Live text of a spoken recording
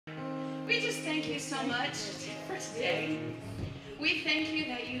We just thank you so much for today. We thank you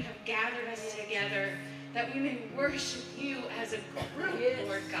that you have gathered us together, that we may worship you as a group,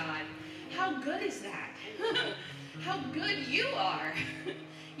 Lord God. How good is that? How good you are.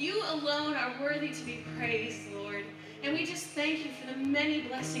 You alone are worthy to be praised, Lord. And we just thank you for the many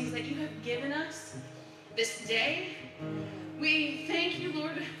blessings that you have given us this day. We thank you,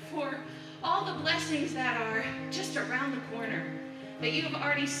 Lord, for all the blessings that are just around the corner, that you have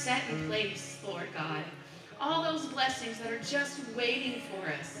already set in place, Lord God. All those blessings that are just waiting for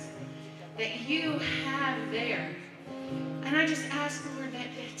us, that you have there. And I just ask, Lord, that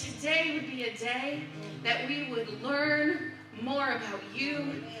today would be a day that we would learn more about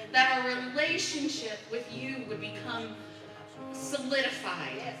you, that our relationship with you would become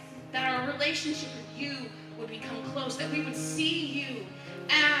solidified, that our relationship with you would become close, that we would see you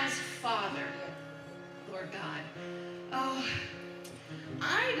as Father, Lord God. Oh,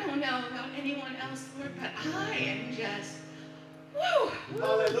 I don't know about anyone else, Lord, but I am just, woo,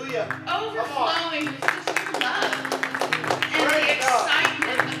 hallelujah, overflowing with just your love and the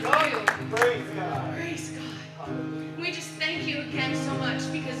excitement of you. Praise God. Praise God. We just thank you again so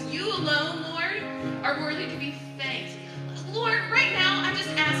much because you alone, Lord, are worthy to be thanked. Lord, right now, I just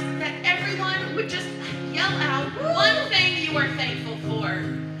ask that everyone would just yell out one thing you are thankful for.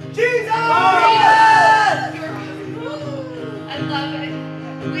 Jesus! I love it.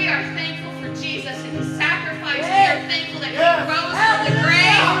 We are thankful for Jesus and his sacrifice. We are thankful that he rose from the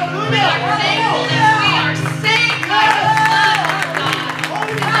grave. We are thankful that we are saved by his blood,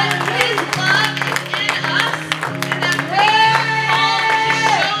 Lord God. And that his love is in us. And that we are called to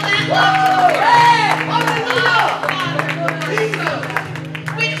show that love to the world.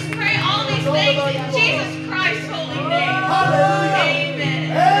 We just pray all these things in Jesus Christ's holy name.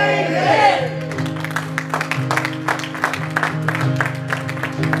 Amen. Amen.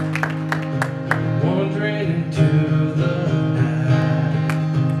 Wandering into the night,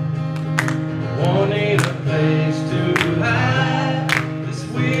 wanting a place to hide this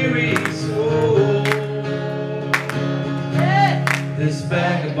weary soul, this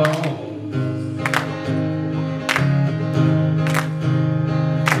vagabond.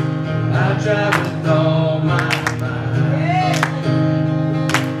 I try with all my might,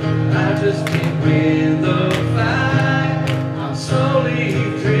 I just can't win the fight. I'm slowly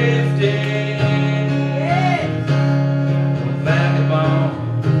drifting, a vagabond.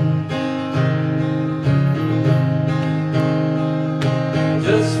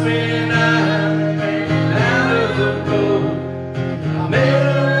 Just when I ran out of the road, I met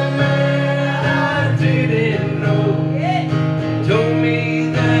a man I didn't know. Told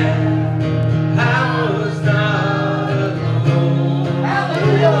me that I was not alone.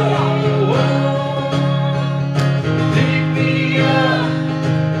 Picked me up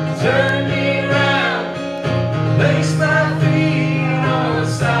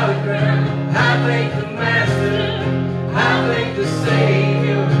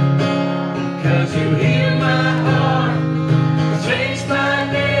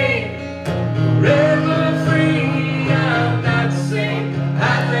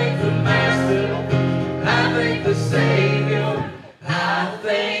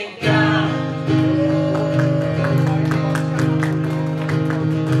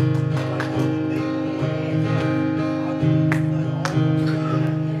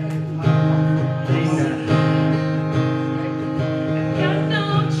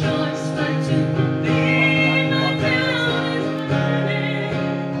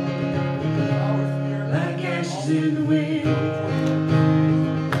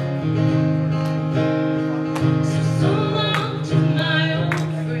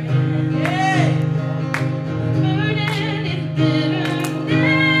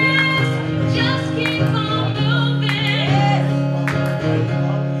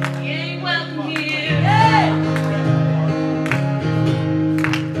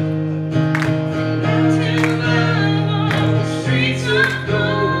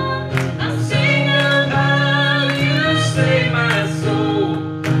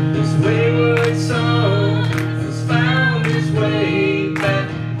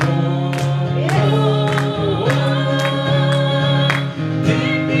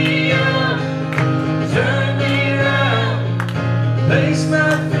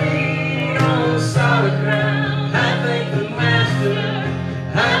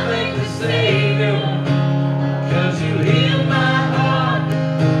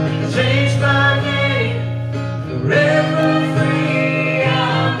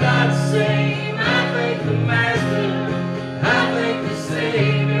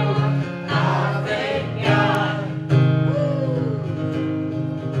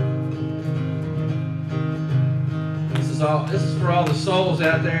This is for all the souls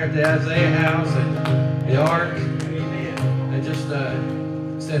out there at the Isaiah house and the Ark. They just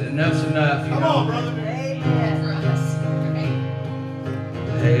said enough's enough. You Come know. on, brother. For us, right?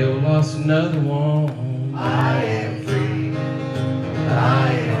 Hell lost another one. I am free.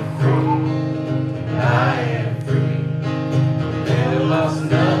 I am free. I am free. Hell lost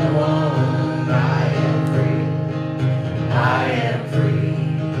another one. I am free. I am free.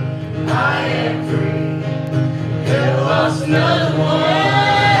 I am free. Hell lost another one.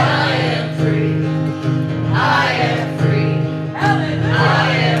 I am free. I am free.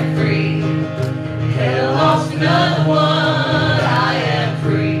 I am free. Hell lost another one. I am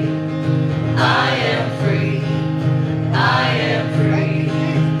free. I am free. I am free.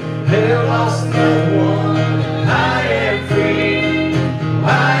 Hell lost another one. I am free.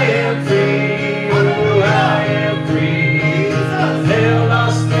 I am free. Oh, I am free. Hell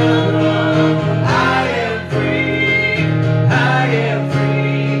lost another one. I am free. I am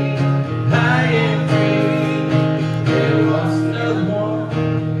free. I am free. Hell lost another one.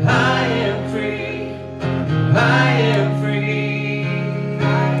 I am free. I am free.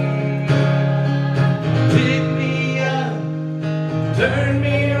 Pick me up, turn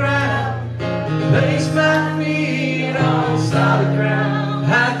me around, place my feet on solid ground.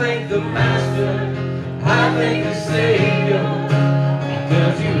 I thank the Master, I thank the Savior,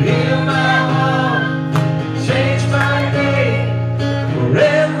 because you heal my heart, change my day,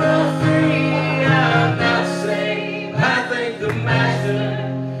 forever free. I'm not saved. I thank the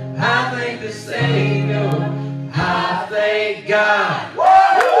Master, I thank the Savior, I thank God.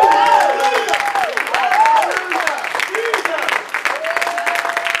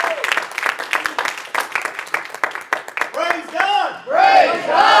 Praise God. Praise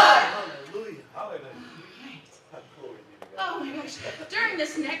God. Hallelujah. Hallelujah. Oh my gosh. During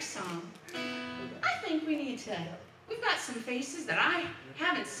this next song, I think we've got some faces that I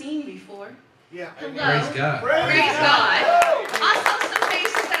haven't seen before. Yeah. Hello. Praise God. Praise God. Also some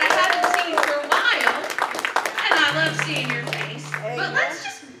faces that I haven't seen for a while. And I love seeing your face. But let's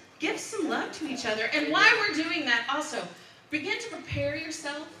just give some love to each other. And while we're doing that also, begin to prepare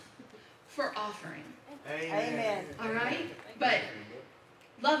yourself for offering. Amen. All right? But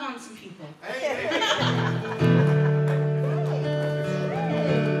love on some people. Praise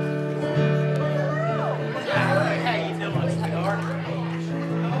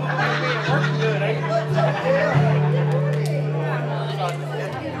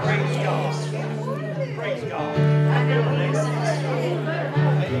God. Praise God.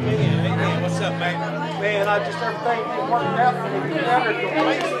 Amen. What's up, man? Man, I just everything worked out for me. Never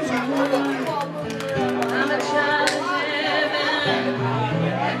I'm a child of heaven,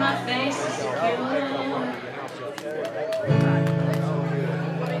 and my face is secure.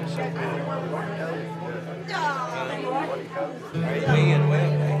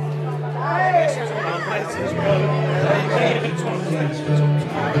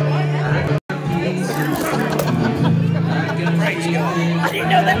 I didn't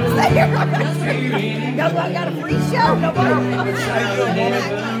know that was there. I got a free show. Nobody.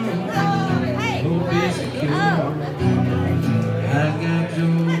 Hey. Oh. I got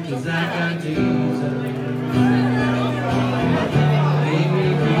joy 'cause I got Jesus. Made me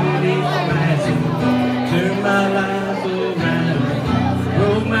really classy. Turned my life around.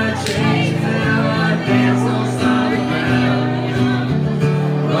 Broke my chains, now I dance on solid ground.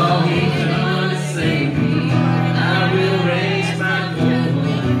 All He's done to save me, I will raise my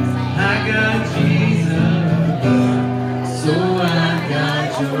voice. I got Jesus, so I got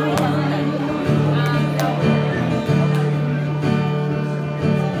joy.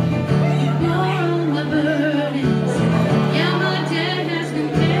 You know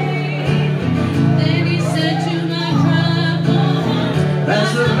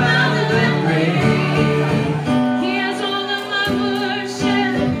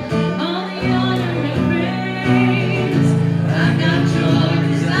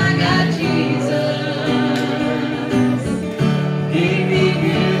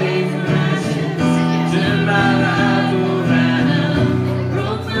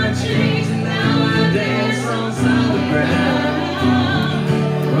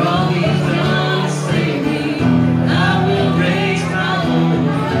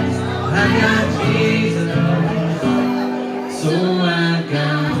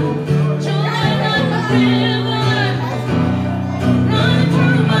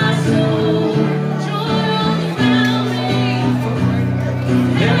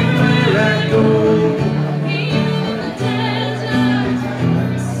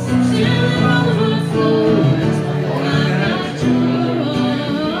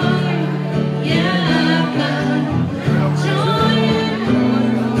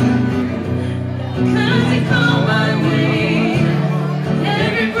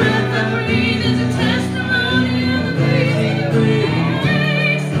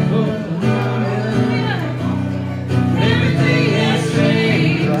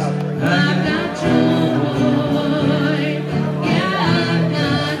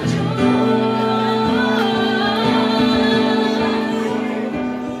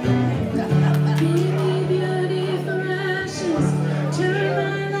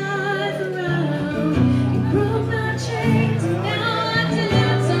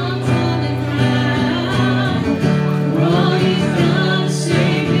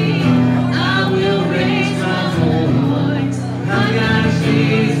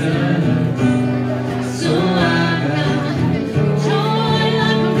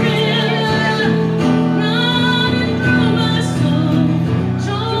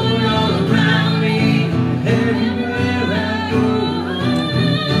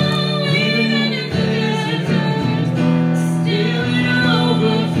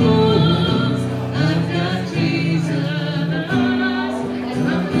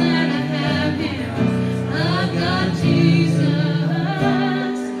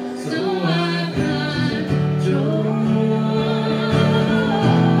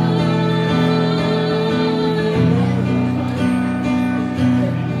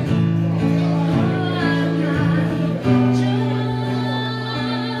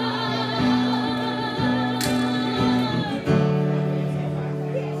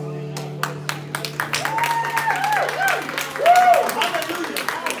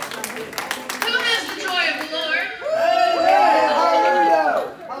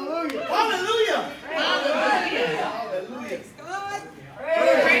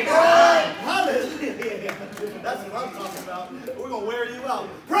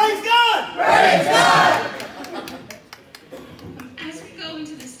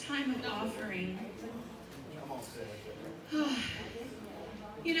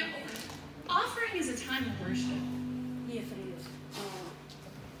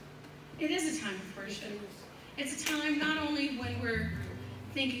It is a time of worship. It's a time not only when we're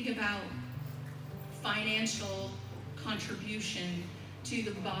thinking about financial contribution to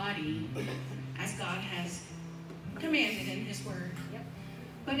the body as God has commanded in His Word,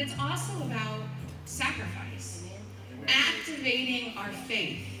 but it's also about sacrifice, activating our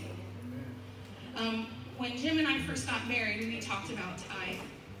faith. When Jim and I first got married, we talked about tithe,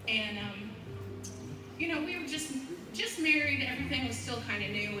 and you know, we were just married. Everything was still kind of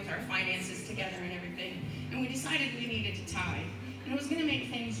new with our finances together and everything, and we decided we needed to tithe, and it was going to make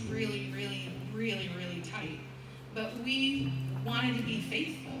things really, really, really, really tight. But we wanted to be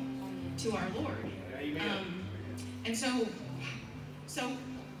faithful to our Lord, and so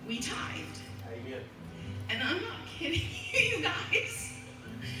we tithed. Amen. And I'm not kidding you guys.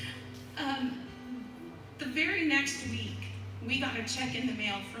 The very next week, we got a check in the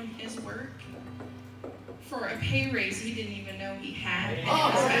mail from his work for a pay raise he didn't even know he had.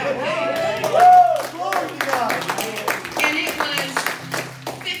 And it was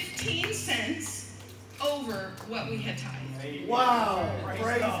 15 cents over what we had tithed. Wow. Praise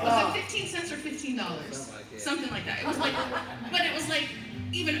Was God. it 15 cents or $15? Something like that. It was like, but it was like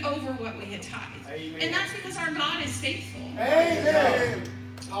even over what we had tithed. And that's because our God is faithful. Amen.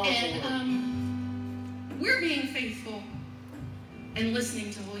 And we're being faithful and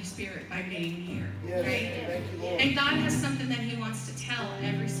listening to Holy Spirit by being here, Yes. right? Thank you, Lord. And God has something that He wants to tell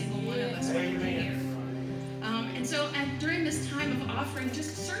every single one of us when we're here. And so during this time of offering,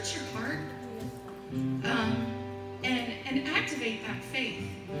 just search your heart and activate that faith.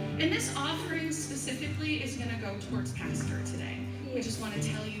 And this offering specifically is going to go towards Pastor today. We just want to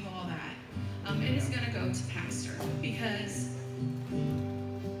tell you all that. It is going to go to Pastor because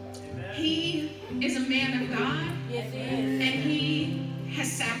he is a man of God, and he has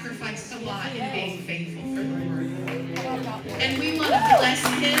sacrificed a lot in being faithful for the Lord. And we want to bless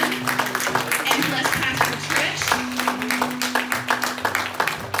him and bless Pastor Trish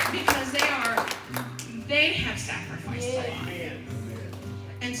because they have sacrificed a lot.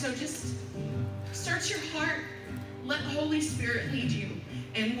 And so just search your heart, let Holy Spirit lead you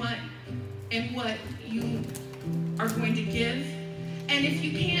in what you are going to give. And if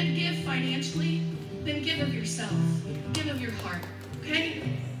you can't give financially, then give of yourself. Give of your heart. Okay?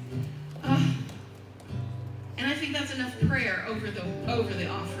 And I think that's enough prayer over the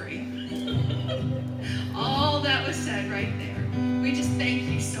offering. All that was said right there. We just thank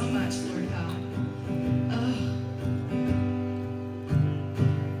you so much, Lord God.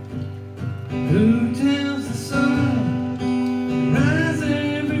 Who tells the sun to rise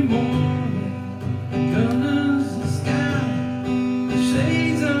every morning, colors the sky, the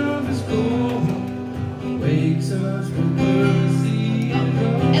shades of His glory, wakes us from mercy and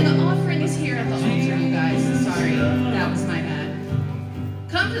love. And the offering is here at the altar, you guys. Sorry, that was my bad.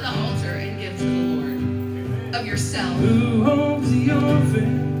 Come to the altar and give to the Lord of yourself. Who holds the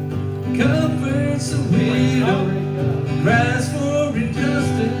orphan, comforts the widow, cries for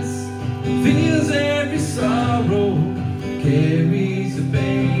injustice, feels every sorrow, carries the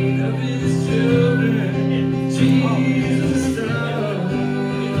pain of His children. Jesus does.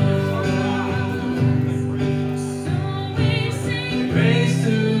 So we sing praise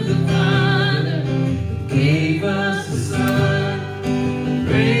to the Father who gave us the Son,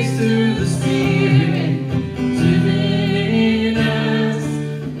 praise to the Spirit living in us.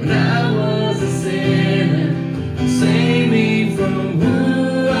 When I was a sinner, save me from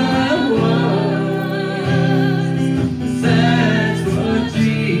who I was. That's what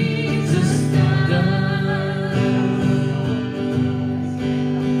Jesus done.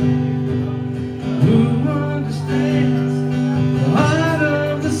 Who understands the heart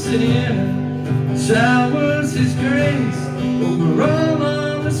of the sinner, showers His grace over all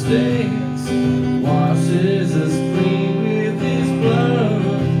our mistakes, washes us clean with His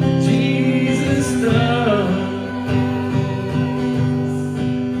blood. Jesus done.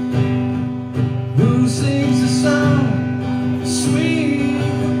 Who sings a song, sweet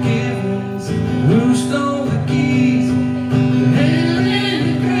forgiveness? Who stole the keys to hell and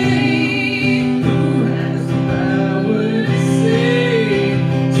the grave? Who has the power to save?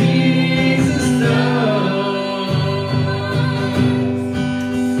 Jesus does.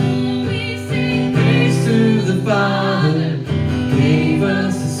 So we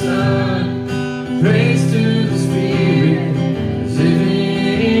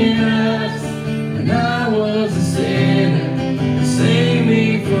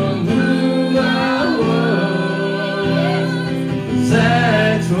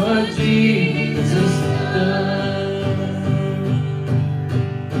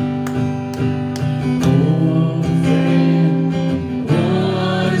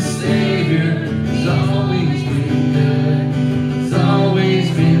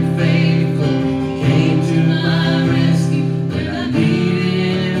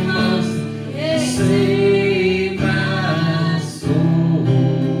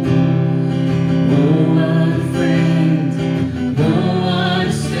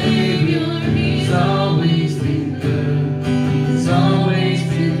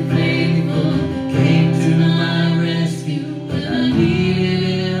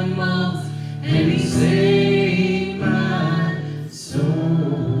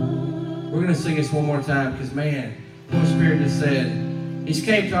this one more time because, man, the Holy Spirit just said, He's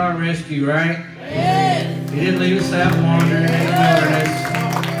came to our rescue, right? He didn't leave us out wandering in the wilderness.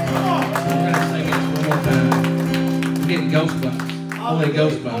 We're going to sing this one more time. We're getting ghost bumps. Only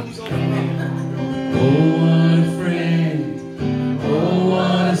ghost bumps. Oh, what a friend. Oh,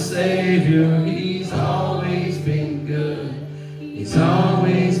 what a Savior. He's always been good. He's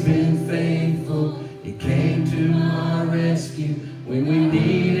always been faithful. He came to our rescue when we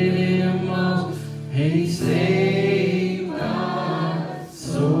needed Him most. And He saved our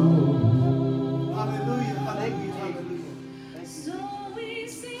soul. Hallelujah, hallelujah, hallelujah. So we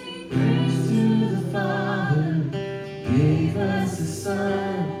sing Praise to the Father, gave us the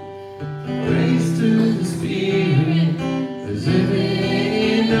Son. Praise to the Spirit, who's living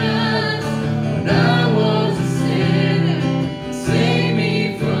in us. When I was a sinner, save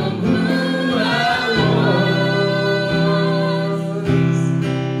me from who I was.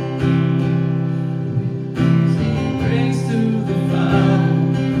 Praise to the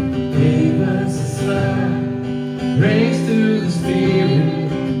Father, gave us the Son. Praise to the Spirit,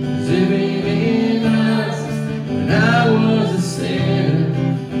 who's living in us. When I was a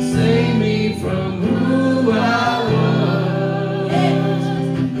sinner, save me from who I was.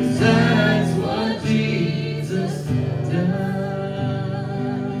 'Cause that's what Jesus does.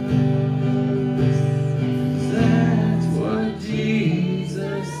 That's what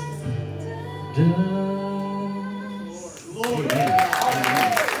Jesus does. Glory.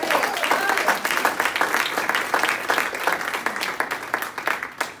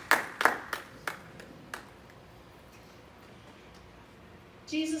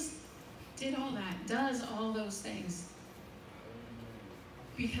 Jesus did all that, does all those things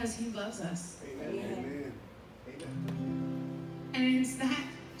because He loves us. Amen. And it's that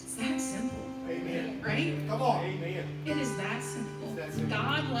simple, Amen. right? Come on. Amen. It is that simple. That's it.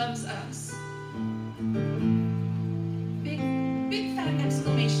 God loves us. Big fat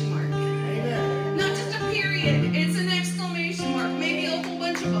exclamation mark. Amen. Not just a period, it's an exclamation mark, maybe a whole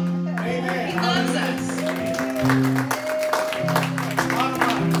bunch of them. He Amen. loves us.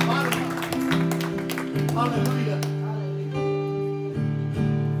 Hallelujah.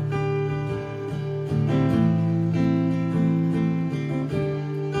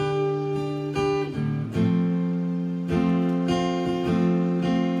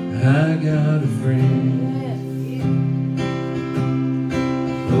 I got a friend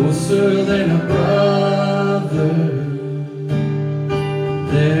closer than a brother.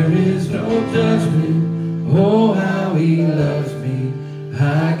 There is no judgment. Oh, how He loves me.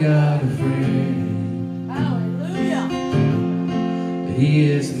 I got a friend. Hallelujah.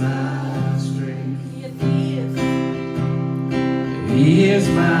 He is my strength. Yes, He is. He is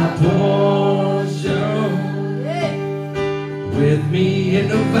my portion. Yes. With me in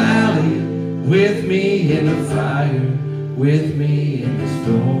the valley, with me in the fire, with me in the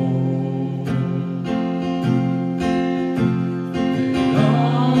storm. And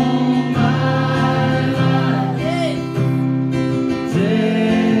all my life, Yes.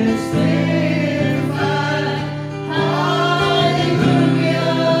 testify,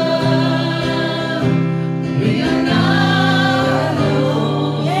 hallelujah. We are not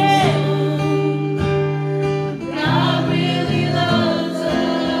alone. Yes. God really loves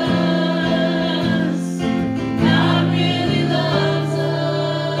us. God really loves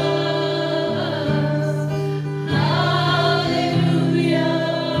us.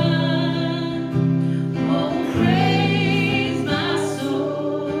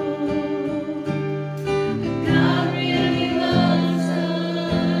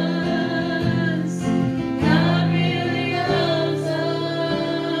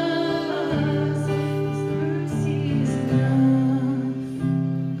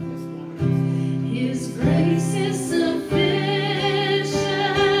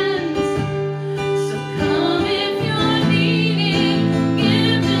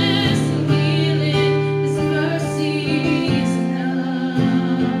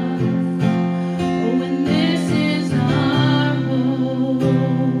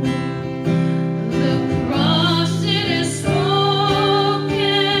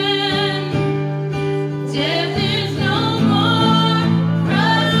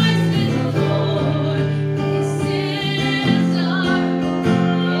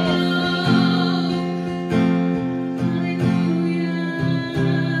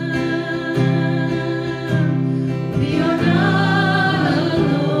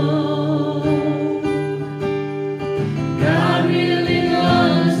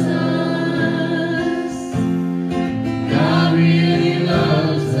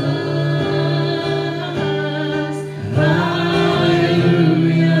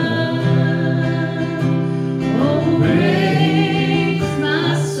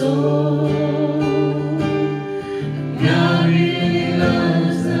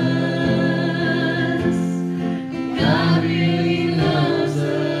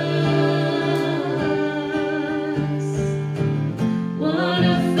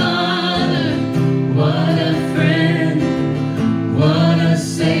 a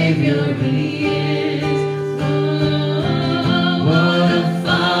Savior He is. What a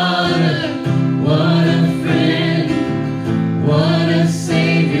Father, what a friend, what a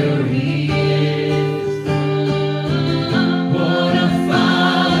Savior He is. What a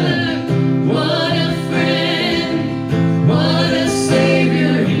Father, what a friend, what a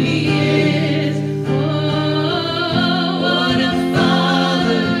Savior He is. What a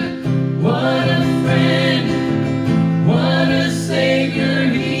Father, what a friend, what a Savior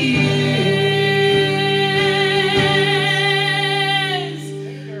He is.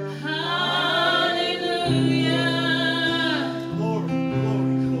 Hallelujah. Glory,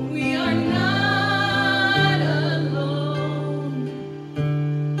 glory, glory. We are not alone.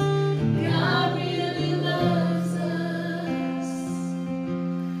 God really loves us.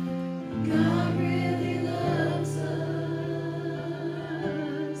 God really loves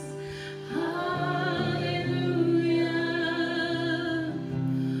us. Hallelujah.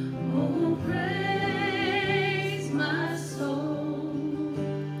 Oh, praise my soul.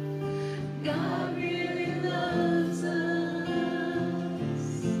 God really loves us.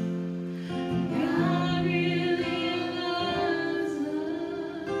 God really loves Praise God,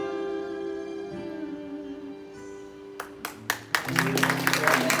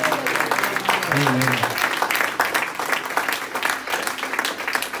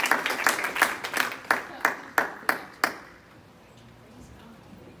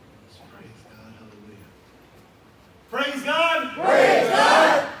 hallelujah. Praise God. Praise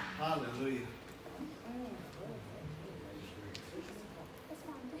God. Hallelujah.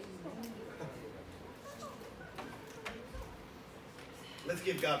 Let's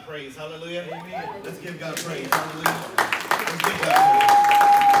give God praise. Hallelujah. Amen. Let's give God praise. Hallelujah. Let's give God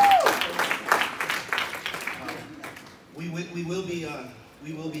praise.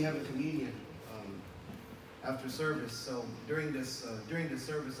 We will be having communion after service. So during this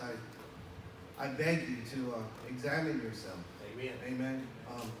service, I beg you to examine yourself. Amen. Amen.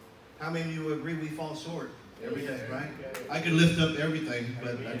 How many of you agree we fall short every day, right? I could lift up everything,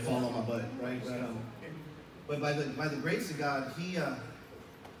 but I'd fall on my butt, right? But by the grace of God, He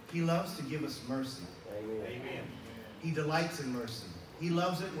loves to give us mercy. Amen. He delights in mercy. He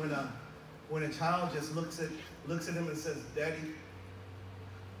loves it when a child just looks at him and says, "Daddy,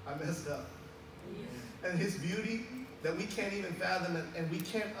 I messed up." And His beauty that we can't even fathom, and we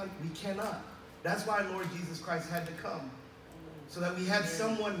cannot. That's why Lord Jesus Christ had to come, so that we had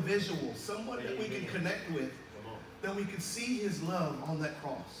someone visual, someone that we could connect with, that we could see His love on that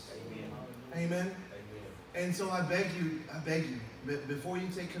cross. Amen. And so I beg you, before you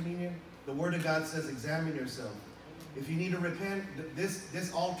take communion, the Word of God says, examine yourself. If you need to repent,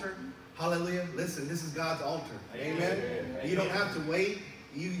 this altar, hallelujah, listen, this is God's altar. Amen. You don't have to wait.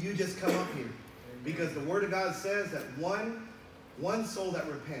 You just come up here. Because the Word of God says that one soul that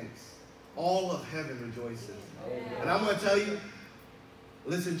repents, all of heaven rejoices. And I'm going to tell you,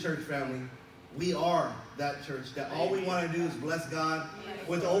 listen, church family, we are that church that all we want to do is bless God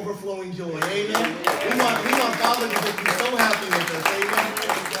with overflowing joy. Amen. We want Father to be so happy with us. Amen.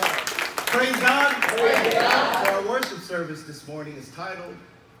 Praise God. Praise God. So our worship service this morning is titled,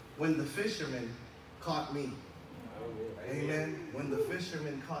 "When the Fisherman Caught Me." Amen. When the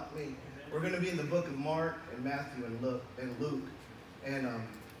Fisherman Caught Me. We're going to be in the book of Mark and Matthew and Luke. And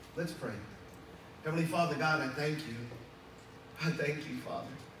let's pray. Heavenly Father God, I thank you. I thank you,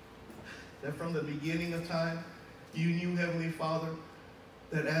 Father, that from the beginning of time, you knew, Heavenly Father,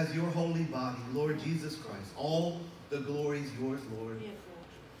 that as your holy body, Lord Jesus Christ, all the glory is yours, Lord.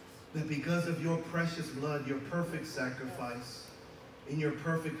 That because of your precious blood, your perfect sacrifice, in your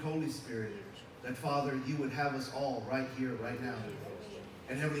perfect Holy Spirit, that, Father, you would have us all right here, right now.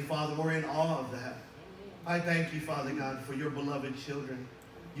 And Heavenly Father, we're in awe of that. I thank you, Father God, for your beloved children,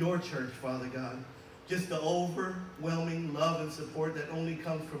 your church, Father God. Just the overwhelming love and support that only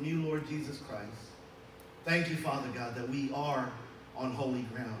comes from you, Lord Jesus Christ. Thank you, Father God, that we are on holy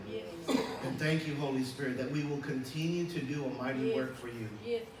ground. Yes. And thank you, Holy Spirit, that we will continue to do a mighty work for you.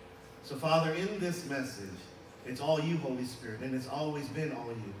 Yes. So, Father, in this message, it's all you, Holy Spirit, and it's always been all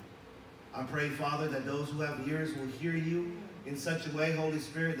you. I pray, Father, that those who have ears will hear you in such a way, Holy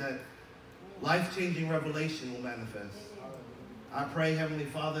Spirit, that life-changing revelation will manifest. I pray, Heavenly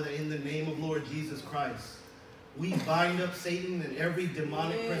Father, that in the name of Lord Jesus Christ, we bind up Satan and every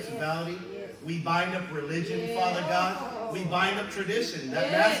demonic principality. We bind up religion, Father God. We bind up tradition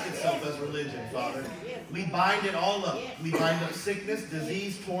that masks itself as religion, Father. We bind it all up. We bind up sickness,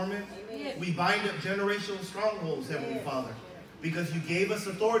 disease, torment. We bind up generational strongholds, Heavenly Father, because you gave us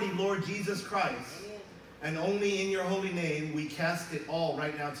authority, Lord Jesus Christ. And only in your holy name we cast it all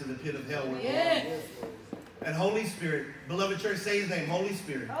right now to the pit of hell. And Holy Spirit, beloved church, say his name, Holy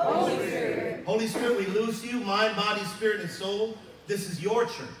Spirit. Holy Spirit. Holy Spirit, we loose you, mind, body, spirit, and soul. This is your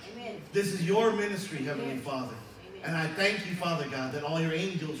church. Amen. This is your ministry, Heavenly Father. And I thank you, Father God, that all your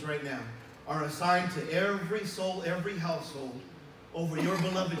angels right now are assigned to every soul, every household over your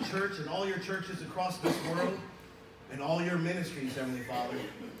beloved church and all your churches across this world and all your ministries, Heavenly Father,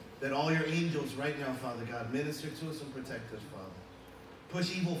 that all your angels right now, Father God, minister to us and protect us, Father.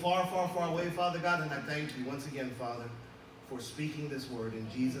 Push evil far, far, far away, Father God, and I thank you once again, Father, for speaking this word in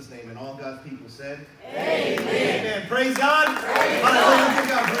Jesus' name. And all God's people said, Amen. Amen. Praise God. Hallelujah. Give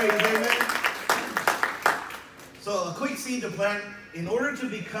God praise. Amen. So a quick seed to plant. In order to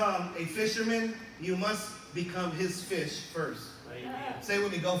become a fisherman, you must become his fish first. Amen. Say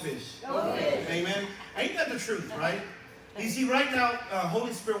with me, go fish. Go fish. Amen. Ain't that the truth, right? You see, right now,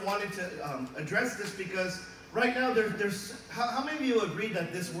 Holy Spirit wanted to address this because right now, how many of you agree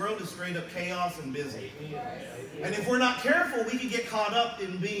that this world is straight up chaos and busy? And if we're not careful, we can get caught up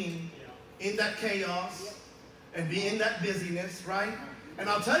in being in that chaos and be in that busyness, right? And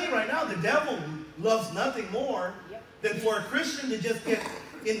I'll tell you right now, the devil loves nothing more than for a Christian to just get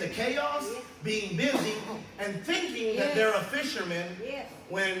in the chaos, being busy, and thinking that they're a fisherman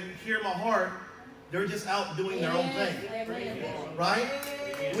when, hear my heart, they're just out doing their own thing, right?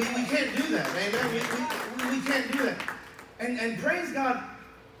 We can't do that, amen? We can't do that. And praise God,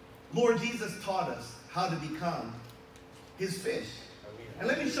 Lord Jesus taught us how to become his fish. And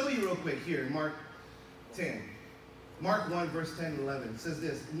let me show you real quick here, Mark 10. Mark 1, verse 10 and 11 says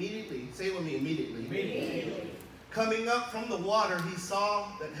this, immediately, say it with me, immediately. Immediately. Coming up from the water, he saw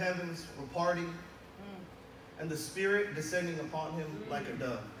that heavens were parting and the Spirit descending upon him like a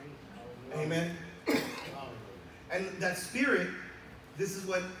dove. Amen. And that Spirit, this is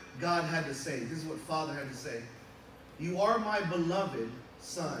what God had to say. This is what Father had to say. You are my beloved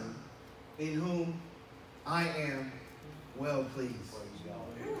Son, in whom I am well pleased.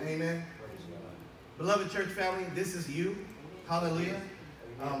 Amen. Beloved church family, this is you. Hallelujah.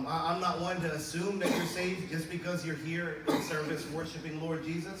 I'm not one to assume that you're saved just because you're here in service worshiping Lord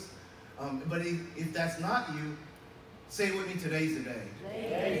Jesus. But if that's not you, say with me, today's the day.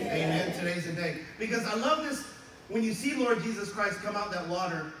 Amen. Today's the day. Because I love this. When you see Lord Jesus Christ come out that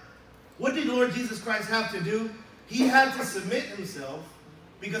water, what did Lord Jesus Christ have to do? He had to submit himself.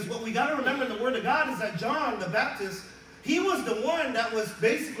 Because what we got to remember in the Word of God is that John the Baptist, he was the one that was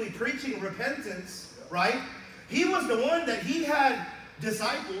basically preaching repentance, right? He was the one that he had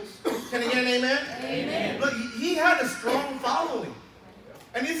disciples. Can I get an amen? Amen. But he had a strong following.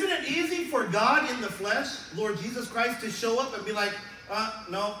 And isn't it easy for God in the flesh, Lord Jesus Christ, to show up and be like,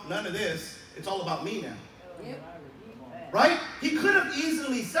 no, none of this. It's all about me now. Yep. Right? He could have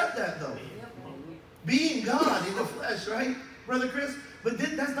easily said that, though. Being God in the flesh, right, Brother Chris? But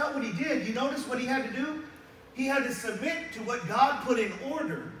that's not what he did. You notice what he had to do? He had to submit to what God put in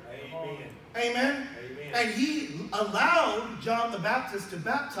order. Amen. Amen. And he allowed John the Baptist to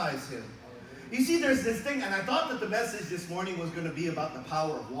baptize him. You see, there's this thing, and I thought that the message this morning was going to be about the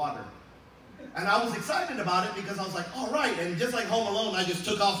power of water. And I was excited about it because I was like, all right. And just like Home Alone, I just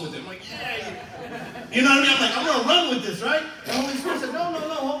took off with it. I'm like, yeah. You know what I mean? I'm like, I'm going to run with this, right? And Holy Spirit said, no,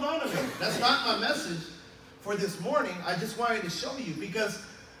 hold on a minute. That's not my message for this morning. I just wanted to show you because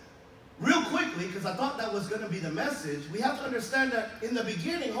real quickly, because I thought that was going to be the message, we have to understand that in the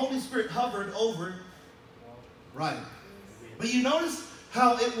beginning, Holy Spirit hovered over, right. But you notice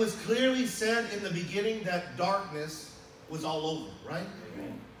how it was clearly said in the beginning that darkness was all over, right?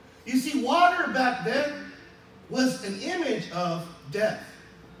 Amen. You see, water back then was an image of death.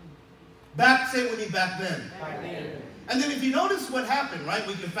 Say it with me, back then. Back then. And then if you notice what happened, right?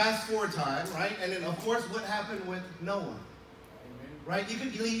 We can fast forward time, right? And then, of course, what happened with Noah? Right? You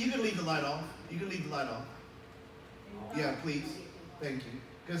can leave the light off. You can leave the light off. Yeah, please. Thank you.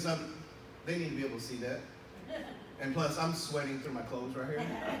 Because they need to be able to see that. And plus, I'm sweating through my clothes right here.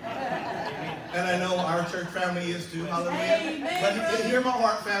 And I know our church family is too. Hallelujah. But hear my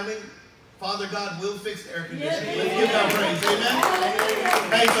heart, family. Father God will fix the air conditioning. Let's give God praise. Amen.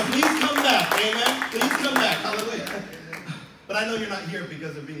 Hey, so please come back. Amen. Please come back. Hallelujah. But I know you're not here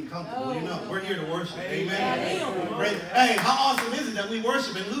because of being comfortable. You know, we're here to worship. Amen. Hey, how awesome is it that we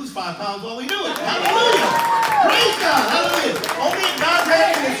worship and lose 5 pounds while we do it? Hallelujah. Praise God. Hallelujah. Only in God's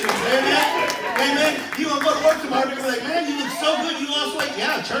hand ministries. Amen. Amen. You want to go to work tomorrow and be like, man, you look so good. You lost weight.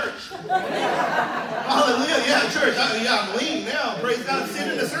 Yeah, church. Hallelujah. Yeah, church. Yeah, I'm lean now. Praise God. Sit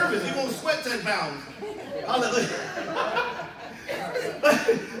in the service. You won't sweat 10 pounds. Hallelujah.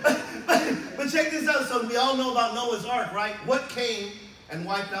 But check this out. So we all know about Noah's Ark, right? What came and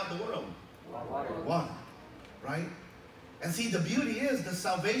wiped out the world? Water. Right? And see, the beauty is the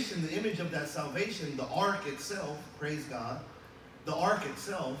salvation, the image of that salvation, the ark itself, praise God, the ark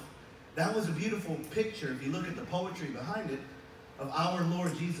itself, that was a beautiful picture, if you look at the poetry behind it, of our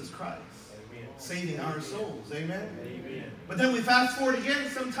Lord Jesus Christ. Amen. Saving our souls. Amen? Amen. But then we fast forward again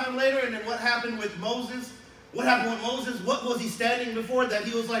sometime later, and then what happened with Moses? What happened with Moses? What was he standing before that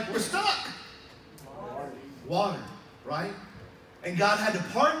he was like, we're stuck? Water, right? And God had to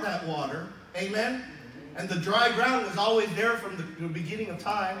part that water. Amen? And the dry ground was always there from the beginning of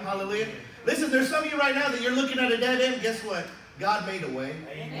time. Hallelujah. Listen, there's some of you right now that you're looking at a dead end. Guess what? God made a way.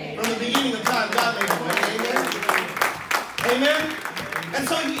 Amen. From the beginning of time, God made a way. Amen? Amen? And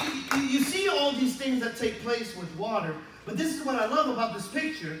so you see all these things that take place with water. But this is what I love about this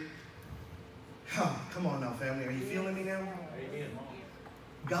picture. Oh, come on now, family. Are you feeling me now? Amen.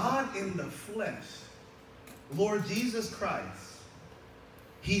 God in the flesh, Lord Jesus Christ,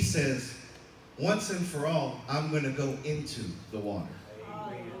 he says, once and for all, I'm going to go into the water.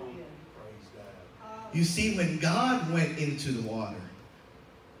 Amen. You see, when God went into the water,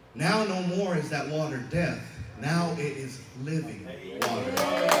 now no more is that water death. Now it is living water.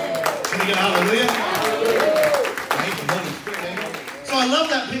 Can we get hallelujah? Thank you, Holy Spirit. Amen. So I love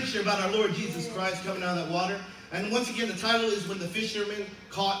that picture about our Lord Jesus Christ coming out of that water. And once again, the title is When the Fisherman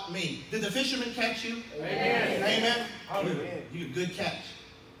Caught Me. Did the fisherman catch you? Amen. Amen. Amen. You a good catch.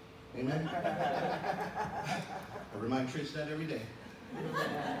 Amen. I remind Trish that every day.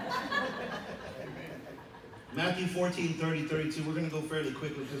 Matthew 14, 30, 32. We're going to go fairly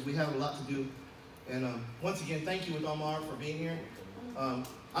quickly because we have a lot to do. And once again, thank you with all my heart for being here. I'm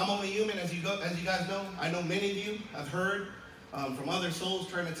only human, as you guys know. I know many of you have heard from other souls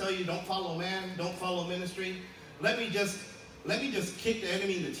trying to tell you, don't follow man, don't follow ministry. Let me just kick the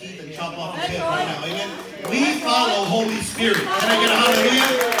enemy in the teeth and chop off his head right now. Amen. We follow Holy Spirit. Can I get a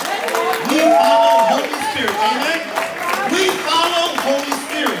hallelujah? We follow Holy Spirit. Amen. We follow Holy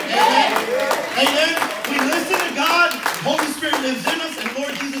Spirit. Amen. Amen. We listen to God. Holy Spirit lives in us, and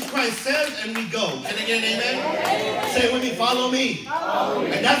Lord Jesus Christ says, and we go. And again, amen. Say it with me, follow me.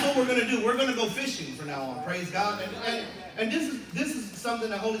 And that's what we're going to do. We're going to go fishing from now on. Praise God. And this is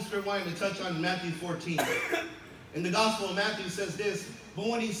something that Holy Spirit wanted to touch on in Matthew 14. In the Gospel of Matthew says this, but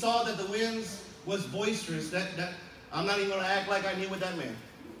when he saw that the winds was boisterous, that I'm not even going to act like I knew what that meant.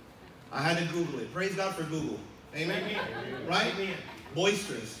 I had to Google it. Praise God for Google. Amen? Amen. Right? Amen.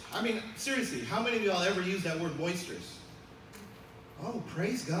 Boisterous. I mean, seriously, how many of y'all ever use that word boisterous? Oh,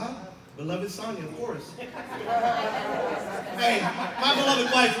 praise God. Beloved Sonia, of course. Hey, my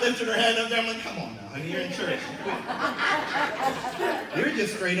beloved wife lifted her hand up there. I'm like, come on now, honey, you're in church. You're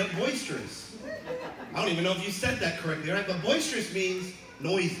just straight up boisterous. I don't even know if you said that correctly, right? But boisterous means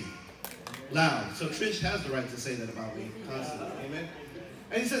noisy, loud. So Trish has the right to say that about me constantly. Amen.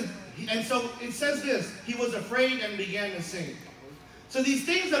 And he says, and so it says this, he was afraid and began to sing. So these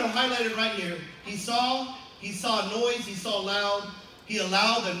things that are highlighted right here, he saw noise, he saw loud, he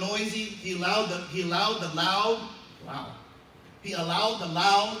allowed the noisy, he allowed the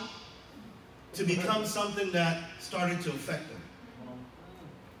loud to become something that started to affect him.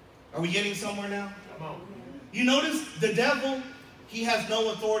 Are we getting somewhere now? You notice the devil, he has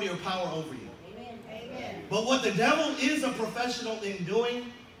no authority or power over you. Amen. Amen. But what the devil is a professional in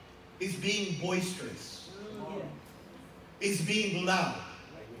doing is being boisterous. Is being loud.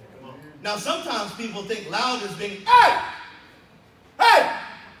 Now sometimes people think loud is being, hey! Hey!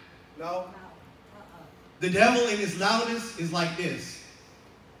 No. The devil in his loudness is like this.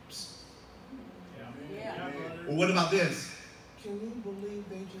 Well, what about this? Can you believe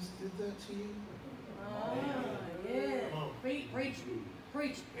they just did that to you?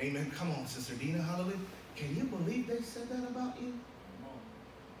 Preach. Amen. Come on, Sister Dina. Hallelujah. Can you believe they said that about you?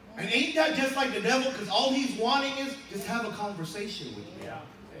 And ain't that just like the devil? Because all he's wanting is just have a conversation with you. Yeah.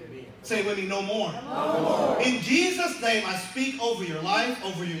 Say with me, no more. No more. In Jesus' name, I speak over your life,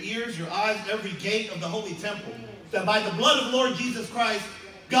 over your ears, your eyes, every gate of the holy temple. That by the blood of Lord Jesus Christ,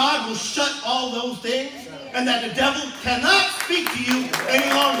 God will shut all those things, and that the devil cannot speak to you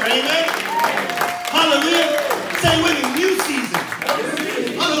any longer. Amen? Hallelujah. Say with me, new season.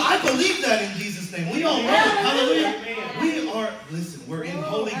 I believe that in Jesus' name. We all know it. Hallelujah. We are, listen, we're in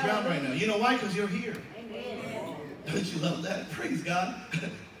holy ground right now. You know why? Because you're here. Don't you love that? Praise God.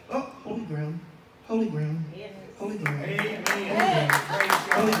 Oh, holy ground. Holy ground. Holy ground.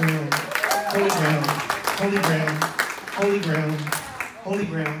 Holy ground. Holy ground. Holy ground. Holy ground. Holy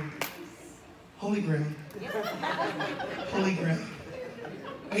ground. Holy ground. Holy ground.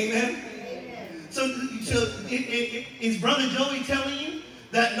 Amen. So is Brother Joey telling you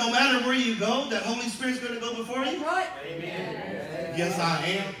that no matter where you go, that Holy Spirit's going to go before you? Right. Amen. Yes, I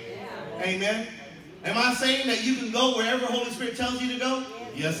am. Amen. Am I saying that you can go wherever Holy Spirit tells you to go?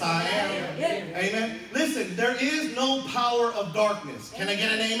 Yes, I am. Amen. Listen, there is no power of darkness. Can I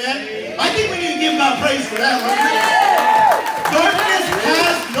get an amen? I think we need to give God praise for that. Darkness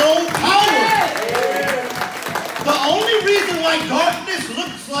has no power. The only reason why darkness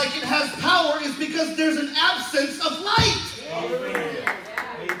looks like it has power is because there's an absence of light.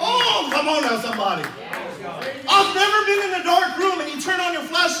 Oh, come on now, somebody. I've never been in a dark room and you turn on your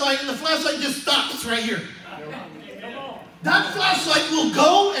flashlight and the flashlight just stops right here. That flashlight will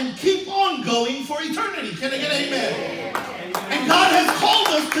go and keep on going for eternity. Can I get an amen? And God has called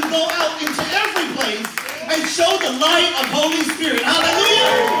us to go out into every place and show the light of Holy Spirit.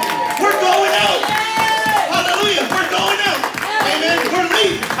 Hallelujah. We're going out. Hallelujah. We're going out. Amen. We're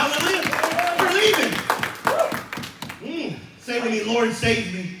leaving. Hallelujah. We're leaving. Say with me, Lord, save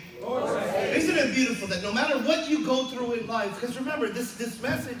me. Isn't it beautiful that no matter what you go through in life, because remember, this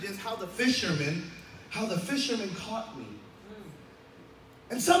message is how the fisherman caught me.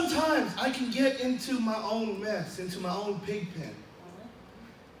 And sometimes I can get into my own mess, into my own pig pen.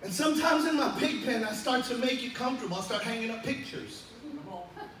 And sometimes in my pig pen, I start to make it comfortable. I start hanging up pictures.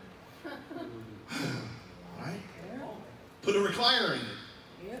 Right? Put a recliner in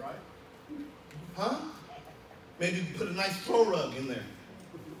it. Huh? Maybe put a nice throw rug in there.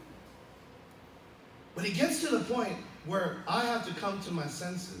 But it gets to the point where I have to come to my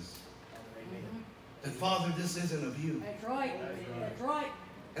senses. That, Father, this isn't of you. That's right. That's right.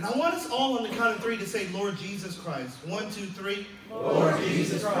 And I want us all on the count of 3 to say, Lord Jesus Christ. 1, 2, 3. Lord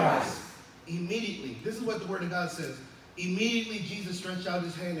Jesus Christ. Immediately. This is what the Word of God says. Immediately Jesus stretched out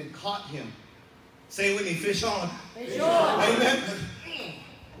his hand and caught him. Say it with me, fish on. Fish on. Amen.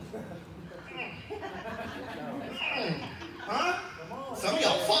 Huh? Some of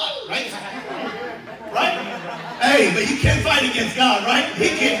y'all fought, right? Right? Hey, but you can't fight against God, right?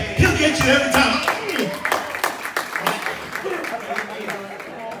 He'll get you every time.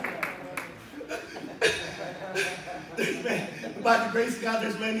 By the grace of God,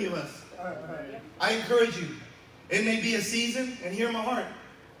 there's many of us. I encourage you. It may be a season, and hear my heart.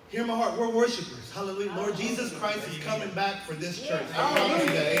 Hear my heart. We're worshipers. Hallelujah. Lord Jesus Christ is coming back for this church. I promise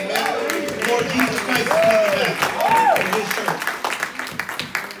you that. Amen. Lord Jesus Christ is coming back for this church.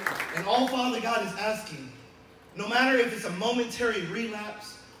 And all Father God is asking, no matter if it's a momentary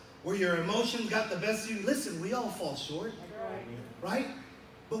relapse where your emotions got the best of you, listen, we all fall short. Right?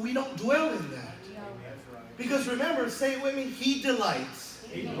 But we don't dwell in that. Because remember, say it with me, He delights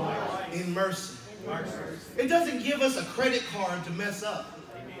in mercy. It doesn't give us a credit card to mess up.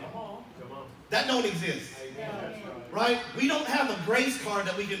 That don't exist. Right? We don't have a grace card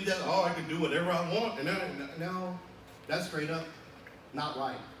that we can just, oh, I can do whatever I want. And no, that's straight up not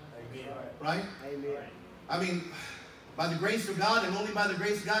right. Right? I mean, by the grace of God, and only by the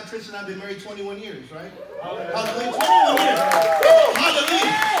grace of God, Trish and I have been married 21 years, right? Hallelujah. 21 years. Woo,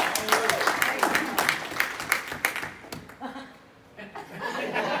 hallelujah.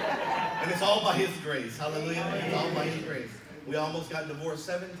 And it's all by His grace. Hallelujah. It's all by His grace. We almost got divorced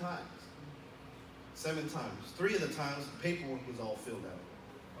 7 times. 7 times. 3 of the times, the paperwork was all filled out.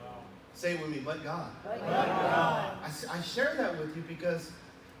 Wow. Say it with me, but God. But God. I share that with you because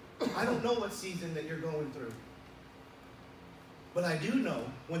I don't know what season that you're going through. But I do know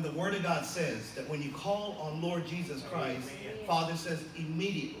when the Word of God says that when you call on Lord Jesus Christ, Father says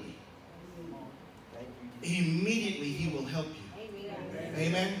immediately. Immediately He will help you.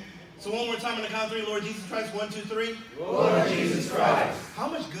 Amen. So one more time on the count of 3, Lord Jesus Christ. 1, 2, 3. Lord Jesus Christ. How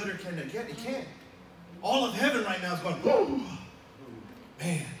much gooder can it get? It can't. All of heaven right now is going, whoo.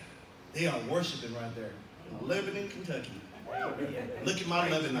 Man, they are worshiping right there. Lebanon, Kentucky. Look at my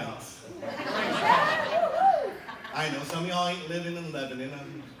Lebanites. I know some of y'all ain't living in Lebanon.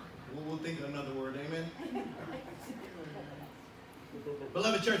 We'll think of another word. Amen.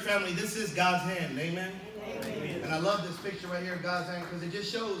 Beloved church family, this is God's hand. Amen. Amen. And I love this picture right here of God's hand because it just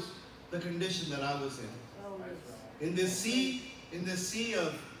shows the condition that I was in. In this sea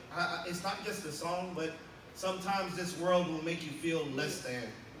of, it's not just a song, but sometimes this world will make you feel less than.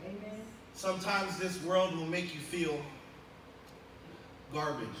 Amen. Sometimes this world will make you feel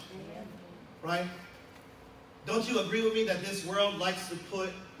garbage. Amen. Right? Don't you agree with me that this world likes to put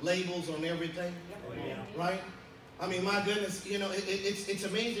labels on everything? Amen. Right? I mean, my goodness, you know, it's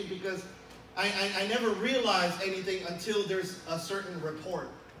amazing because I never realized anything until there's a certain report.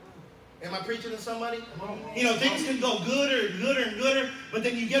 Am I preaching to somebody? You know, things can go gooder and gooder and gooder, but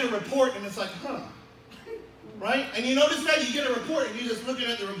then you get a report and it's like, huh. Right? And you notice that you get a report and you're just looking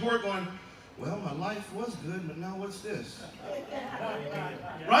at the report going, well, my life was good, but now what's this?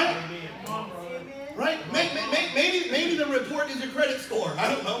 Right? Right? Maybe the report is your credit score.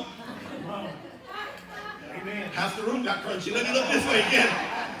 I don't know. Half the room got crunchy. Let me look this way again.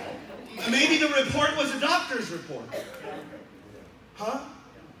 Maybe the report was a doctor's report. Huh?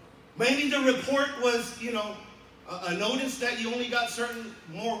 Maybe the report was, you know, a notice that you only got certain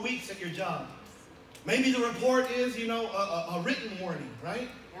more weeks at your job. Maybe the report is, you know, a written warning, right?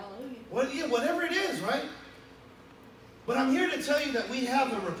 Well, yeah, whatever it is, right? But I'm here to tell you that we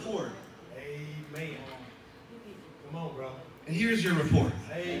have a report. Amen. Come on, bro. And here's your report.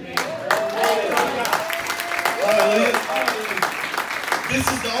 Amen. Hallelujah. This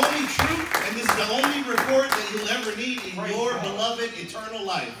is the only truth, and this is the only report that you'll ever need in your beloved eternal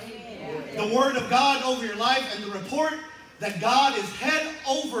life. The word of God over your life, and the report that God is head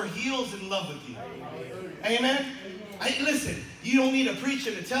over heels in love with you. Amen? Listen, you don't need a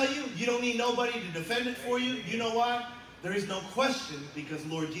preacher to tell you. You don't need nobody to defend it for you. You know why? There is no question, because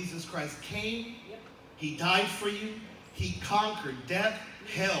Lord Jesus Christ came. He died for you. He conquered death,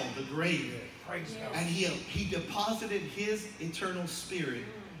 hell, the grave. And he deposited his eternal spirit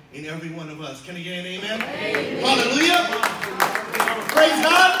in every one of us. Can I get an amen? Amen. Hallelujah. Praise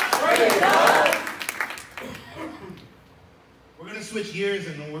God. Praise God. We're going to switch gears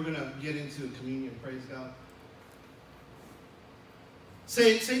and then we're going to get into communion. Praise God.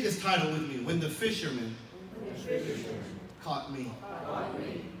 Say this title with me. When the fisherman caught me.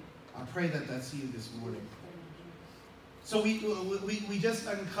 I pray that that's you this morning. So we just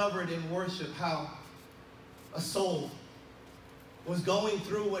uncovered in worship how a soul was going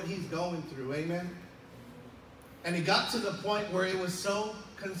through what he's going through. Amen? And it got to the point where it was so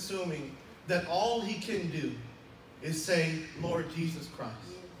consuming that all he can do is say, Lord Jesus Christ.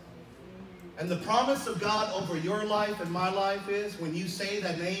 And the promise of God over your life and my life is when you say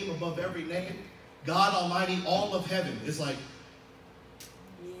that name above every name, God Almighty, all of heaven is like,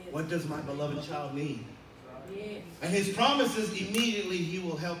 what does my beloved child need? And his promise is immediately he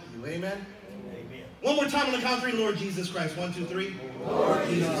will help you. Amen? Amen. One more time on the count of three. Lord Jesus Christ. 1, 2, 3. Lord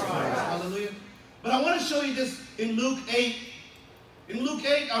Jesus Christ. Hallelujah. But I want to show you this in Luke 8. In Luke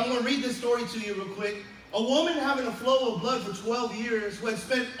 8, I'm going to read this story to you real quick. A woman having a flow of blood for 12 years who had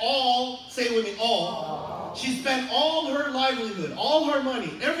spent all, say it with me, all. She spent all her livelihood, all her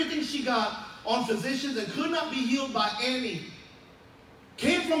money, everything she got on physicians and could not be healed by any.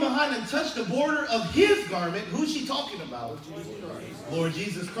 Came from behind and touched the border of his garment. Who's she talking about? Lord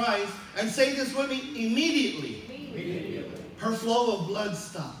Jesus Christ. And say this with me, immediately. Her flow of blood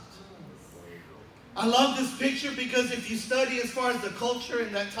stopped. I love this picture because if you study as far as the culture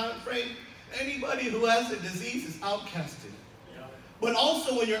in that time frame, anybody who has a disease is outcasted. But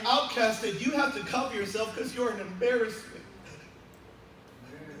also when you're outcasted, you have to cover yourself because you're an embarrassment.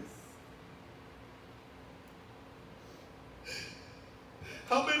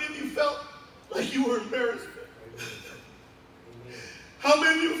 How many of you felt like you were embarrassed? How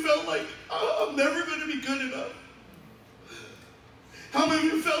many of you felt like, I'm never going to be good enough? How many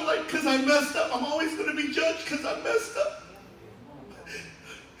of you felt like, because I messed up, I'm always going to be judged because I messed up?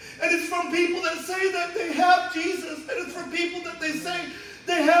 And it's from people that say that they have Jesus, and it's from people that they say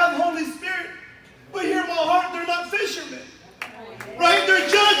they have Holy Spirit. But here in my heart, they're not fishermen. Right? They're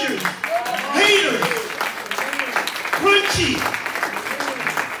judges, haters, crunchy.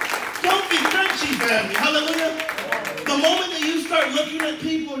 Don't be crunchy, family. Hallelujah. The moment that you start looking at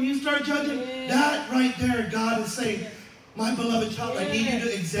people and you start judging, that right there, God is saying, my beloved child, I need you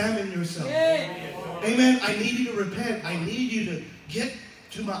to examine yourself. Amen. I need you to repent. I need you to get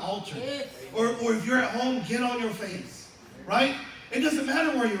to my altar. Or if you're at home, get on your face. Right? It doesn't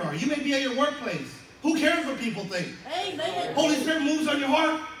matter where you are. You may be at your workplace. Who cares what people think? Holy Spirit moves on your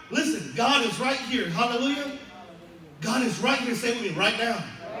heart. Listen, God is right here. Hallelujah. God is right here. Say with me, right now.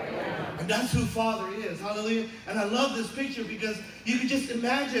 And that's who Father is. Hallelujah. And I love this picture because you can just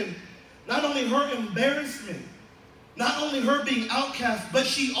imagine not only her embarrassment, not only her being outcast, but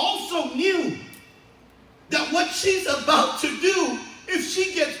she also knew that what she's about to do, if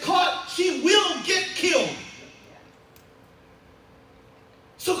she gets caught, she will get killed.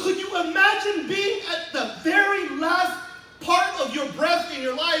 So could you imagine being at the very last part of your breath in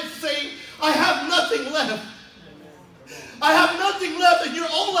your life saying, I have nothing left. I have nothing left, and you're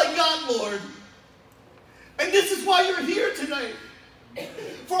all I got, Lord. And this is why you're here tonight.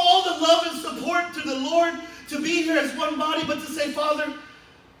 For all the love and support to the Lord, to be here as one body, but to say, Father,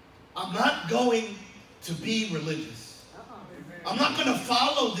 I'm not going to be religious. I'm not going to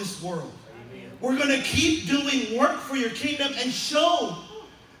follow this world. We're going to keep doing work for your kingdom and show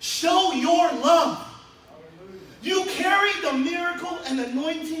your love. You carry the miracle and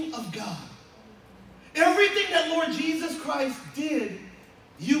anointing of God. Everything that Lord Jesus Christ did,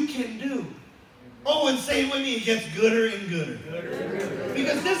 you can do. Oh, and say with me, it gets gooder and gooder.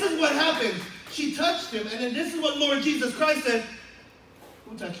 Because this is what happens. She touched him, and then this is what Lord Jesus Christ said.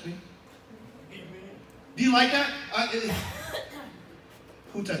 Who touched me? Do you like that?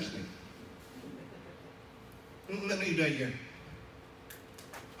 Who touched me? Let me do that again.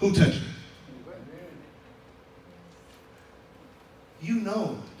 Who touched me? You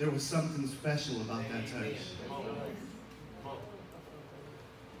know there was something special about that touch.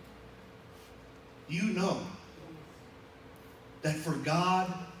 You know that for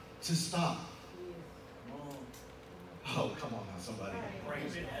God to stop. Oh, come on now, somebody.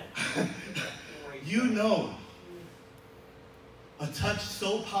 You know a touch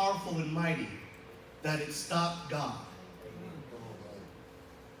so powerful and mighty that it stopped God.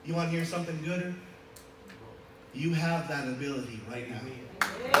 You want to hear something gooder? You have that ability right now.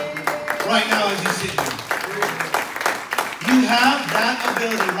 Right now as you sit here. You have that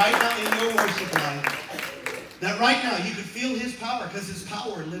ability right now in your worship life. That right now you can feel his power because his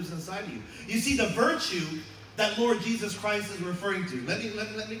power lives inside of you. You see the virtue that Lord Jesus Christ is referring to. Let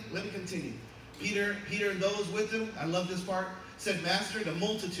me continue. Peter and those with him, I love this part, said, Master, the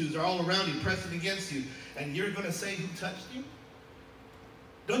multitudes are all around you, pressing against you, and you're going to say who touched you?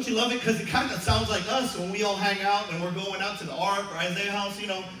 Don't you love it? Because it kind of sounds like us when we all hang out and we're going out to the Ark or Isaiah house, you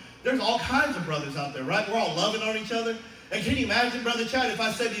know. There's all kinds of brothers out there, right? We're all loving on each other. And can you imagine, Brother Chad, if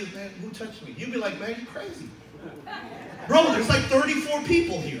I said to you, man, who touched me? You'd be like, man, you're crazy. Bro, there's like 34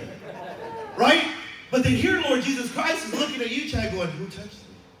 people here, right? But then here, Lord Jesus Christ is looking at you, Chad, going, who touched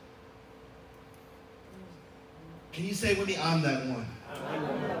me? Can you say with me, I'm that one?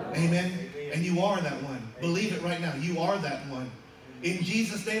 Amen? And you are that one. Believe it right now. You are that one. In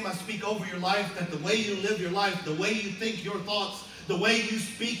Jesus' name, I speak over your life that the way you live your life, the way you think your thoughts, the way you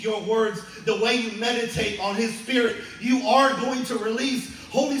speak your words, the way you meditate on his Spirit, you are going to release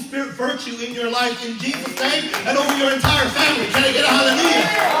Holy Spirit virtue in your life in Jesus' name and over your entire family. Can I get a hallelujah?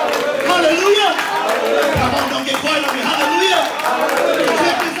 Hallelujah! Come on, don't get quiet on me. Hallelujah!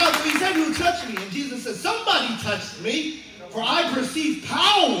 Check this out. So he said, who touched me? And Jesus said, somebody touched me, for I perceive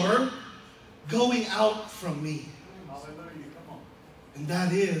power going out from me. And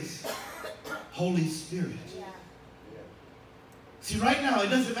that is Holy Spirit. See, right now, it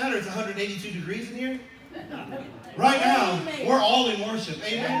doesn't matter it's 182 degrees in here. Right now, we're all in worship.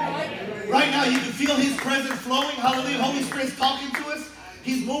 Amen. Right now, you can feel his presence flowing. Hallelujah. Holy Spirit's talking to us.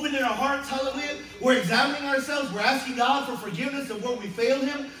 He's moving in our hearts. Hallelujah. We're examining ourselves. We're asking God for forgiveness of where we failed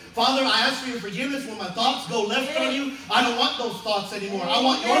him. Father, I ask for your forgiveness when my thoughts go left on you. I don't want those thoughts anymore. I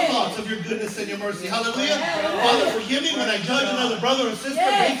want your thoughts of your goodness and your mercy. Hallelujah. Father, forgive me when I judge another brother or sister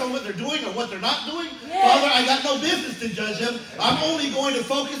based on what they're doing or what they're not doing. Father, I got no business to judge them. I'm only going to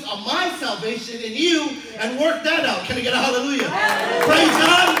focus on my salvation in you and work that out. Can I get a hallelujah? Praise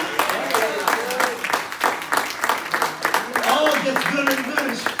God. Oh, it gets gooder and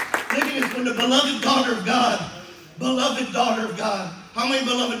gooder. Look at this, from the beloved daughter of God. Beloved daughter of God. How many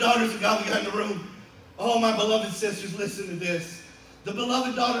beloved daughters of God we got in the room? Oh, my beloved sisters, listen to this. The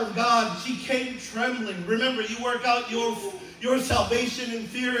beloved daughter of God, she came trembling. Remember, you work out your salvation in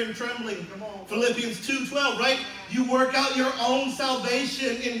fear and trembling. Philippians 2:12, right? You work out your own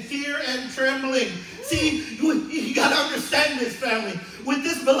salvation in fear and trembling. See, you got to understand this, family. With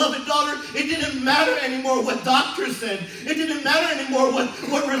this beloved daughter, it didn't matter anymore what doctors said. It didn't matter anymore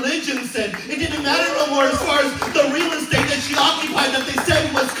what religion said. It didn't matter no more as far as the real estate that she occupied that they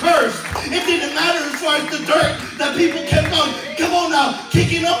said was cursed. It didn't matter as far as the dirt that people kept on, come on now,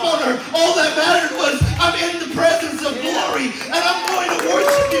 kicking up on her. All that mattered was, I'm in the presence of glory, and I'm going to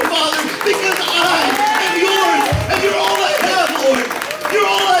worship you, Father, because I am yours, and you're all I have, Lord. You're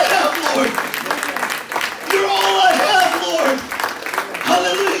all I have, Lord. You're all I have, Lord.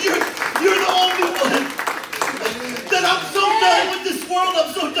 Hallelujah. You're the only one. That I'm so done with this world.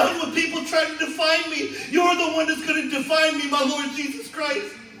 I'm so done with people trying to define me. You're the one that's going to define me, my Lord Jesus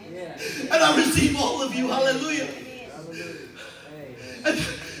Christ. And I receive all of you. Hallelujah. And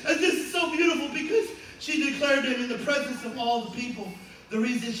this is so beautiful because she declared him in the presence of all the people. The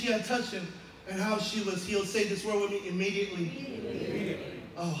reason she had touched him and how she was healed. Say this word with me, immediately.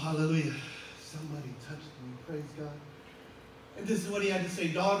 Oh, hallelujah. Somebody touched me. Praise God. And this is what he had to say.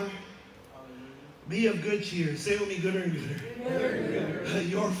 Daughter, be of good cheer. Say with me, gooder and gooder.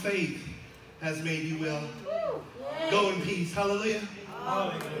 Your faith has made you well. Go in peace. Hallelujah.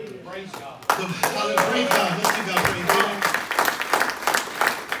 Hallelujah. Praise God. Hallelujah. Praise God. Let's give God praise. Amen.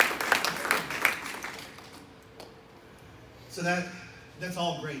 So that's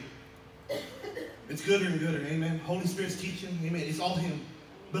all great. It's gooder and gooder. Amen. Holy Spirit's teaching. Amen. It's all him.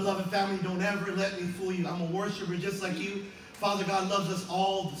 Beloved family, don't ever let me fool you. I'm a worshiper just like you. Father God loves us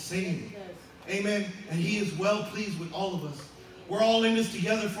all the same. Amen. And he is well pleased with all of us. We're all in this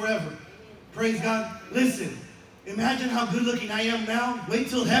together forever. Praise God. Listen, imagine how good looking I am now. Wait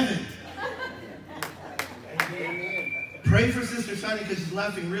till heaven. Pray for Sister Shani because she's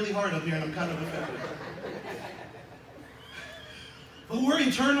laughing really hard up here and I'm kind of offended. But we're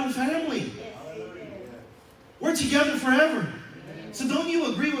eternal family. We're together forever. So don't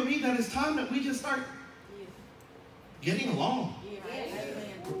you agree with me that it's time that we just start getting along?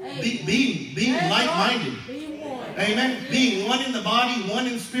 Being like-minded. Amen. Being one in the body, one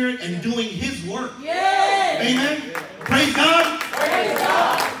in spirit, and doing His work. Amen. Praise God. Praise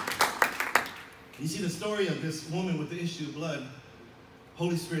God. You see the story of this woman with the issue of blood.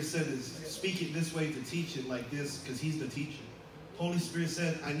 Holy Spirit said, speak it this way to teach it like this because He's the teacher. Holy Spirit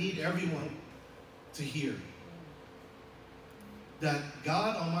said, I need everyone to hear that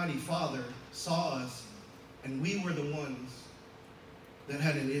God Almighty Father saw us and we were the ones that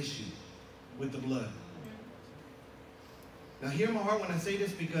had an issue with the blood. Now hear my heart when I say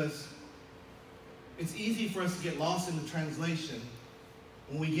this because it's easy for us to get lost in the translation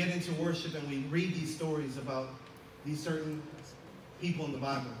when we get into worship and we read these stories about these certain people in the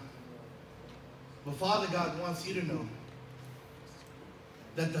Bible. But Father God wants you to know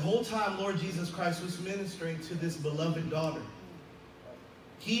that the whole time Lord Jesus Christ was ministering to this beloved daughter,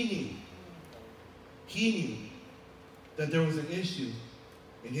 He knew that there was an issue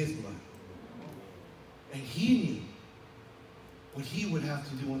in His blood. And He knew what He would have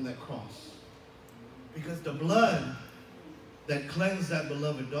to do on that cross. Because the blood that cleansed that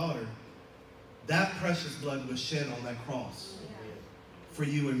beloved daughter, that precious blood was shed on that cross for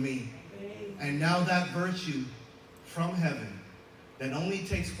you and me. And now that virtue from heaven that only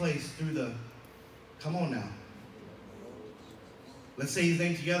takes place through the, come on now. Let's say His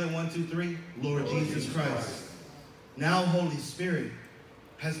name together, 1, 2, 3. Lord Jesus Christ. Now Holy Spirit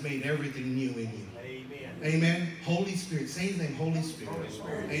has made everything new in you. Amen. Amen. Holy Spirit. Say His name, Holy Spirit. Holy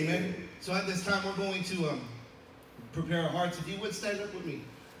Spirit. Amen. So at this time we're going to prepare our hearts. If you would stand up with me.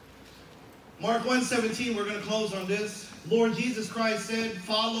 Mark 1:17, we're going to close on this. Lord Jesus Christ said,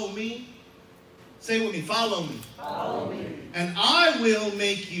 follow me. Say it with me, follow me. Follow me. And I will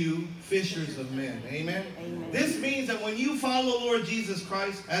make you fishers of men. Amen. Amen. This means that when you follow Lord Jesus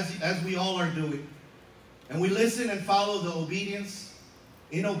Christ, as we all are doing, and we listen and follow the obedience,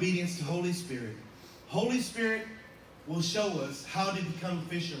 in obedience to Holy Spirit, Holy Spirit will show us how to become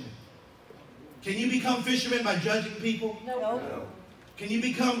fishermen. Can you become fishermen by judging people? No. Can you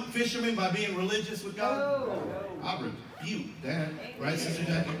become fishermen by being religious with God? No. I rebuke that. Right, Sister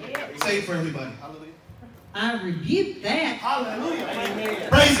Jackie? Say it for everybody. Hallelujah. I rebuke that. Hallelujah. Amen.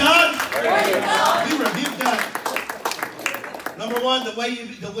 Praise God. Praise God. We rebuke that. Number one, the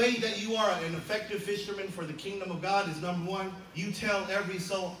way that you are an effective fisherman for the kingdom of God is number one, you tell every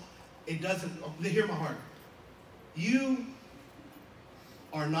soul, it doesn't, hear my heart. You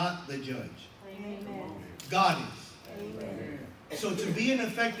are not the judge. Amen. God is. Amen. So to be an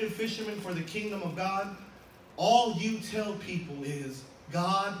effective fisherman for the kingdom of God, all you tell people is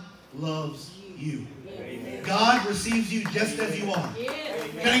God loves you. Amen. God receives you just as you are. Yes.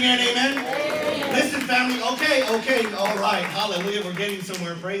 Can I get an amen? Amen? Listen, family. Okay. All right. Hallelujah. We're getting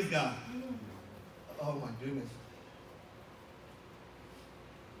somewhere. Praise God. Oh, my goodness.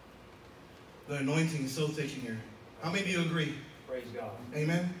 The anointing is so thick in here. How many of you agree? Praise God.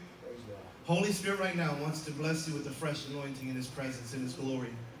 Amen? Praise God. Holy Spirit right now wants to bless you with a fresh anointing in His presence, in His glory,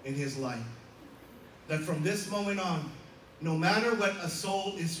 in His light. That from this moment on, no matter what a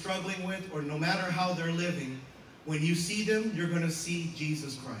soul is struggling with or no matter how they're living, when you see them, you're going to see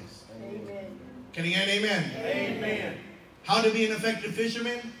Jesus Christ. Amen. Can you get an amen? Amen. How to be an effective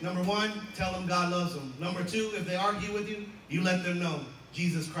fisherman? Number one, tell them God loves them. Number two, if they argue with you, you let them know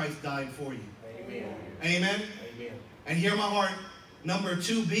Jesus Christ died for you. Amen. Amen. Amen. And hear my heart. Number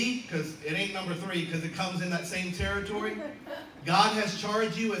 2B, because it ain't number 3, because it comes in that same territory. God has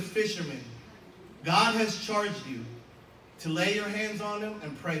charged you as fishermen. God has charged you to lay your hands on them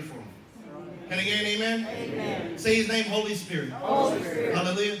and pray for them. Can I get an amen? Amen. Say His name, Holy Spirit. Holy Spirit.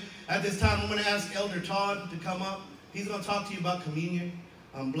 Hallelujah. At this time, I'm going to ask Elder Todd to come up. He's going to talk to you about communion.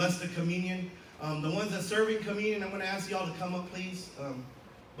 Bless the communion. The ones that serving communion, I'm going to ask y'all to come up, please.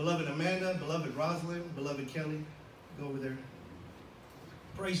 Beloved Amanda, beloved Rosalind, beloved Kelly, go over there.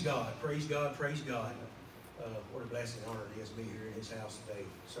 Praise God, praise God, praise God. What a blessing and honor it is to be here in His house today,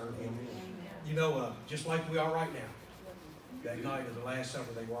 serving Him. You know, just like we are right now, that night of the Last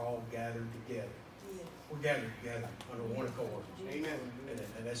Supper, they were all gathered together. We're gathered together under one accord. Amen.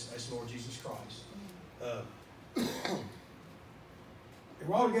 And that's Lord Jesus Christ. They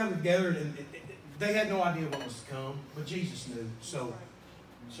were all together, and they had no idea what was to come, but Jesus knew. So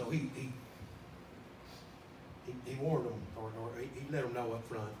he warned them, or he let them know up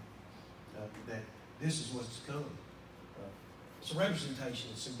front that this is what's to come. It's a representation.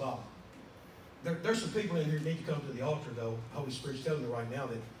 It's symbolic. There's some people in here that need to come to the altar, though. Holy Spirit's telling you right now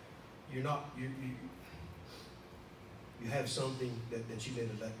that you're not, you have something that you need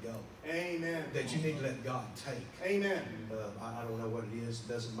to let go. Amen. That you need to let God take. Amen. I don't know what it is. It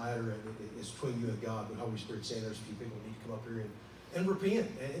doesn't matter. It's between you and God. But Holy Spirit's saying there's a few people who need to come up here and repent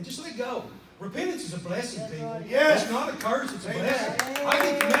and just let go. Repentance is a blessing, people. Yes. It's not a curse. It's a blessing. I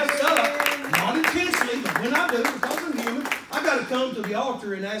get to mess up, not intentionally, but when I do, because I'm human, I got to come to the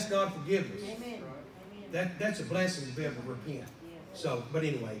altar and ask God forgiveness. Amen. That's a blessing to be able to repent. So, but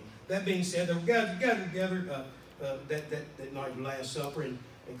anyway, that being said, they were gathered together that night of the Last Supper, and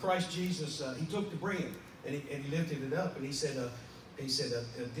Christ Jesus, he took the bread and he lifted it up, and he said,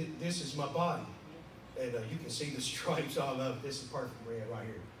 "This is my body," and you can see the stripes all of it. This is perfect bread right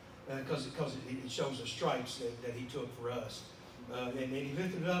here, because it shows the stripes that he took for us, and he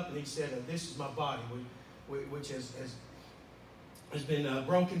lifted it up and he said, "This is my body, which has been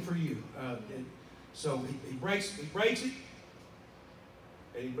broken for you." So he breaks it,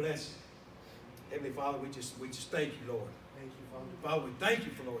 and he blesses it. Heavenly Father, we just thank you, Lord. Thank you, Father. Father, we thank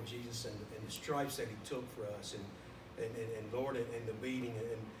you for Lord Jesus and the stripes that he took for us, and Lord, and the beating,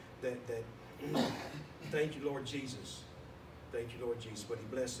 and that thank you, Lord Jesus. Thank you, Lord Jesus. But he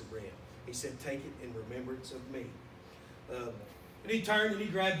blessed the bread. He said, "Take it in remembrance of me." And he turned and he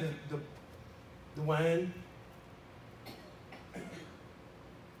grabbed the wine. And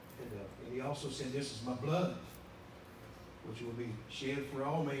he also said, "This is my blood, which will be shed for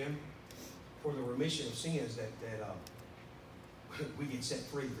all men for the remission of sins," that we get set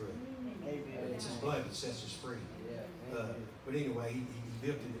free through it. Amen. It's his blood that sets us free. But anyway, he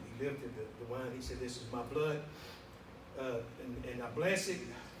lifted the wine. He said, "This is my blood, and I bless it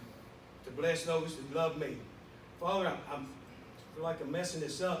to bless those that love me." Father, I feel like I'm messing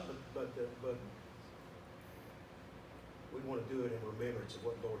this up, but we want to do it in remembrance of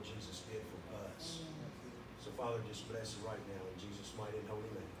what Lord Jesus did for us. So Father, just bless it right now in Jesus' mighty and holy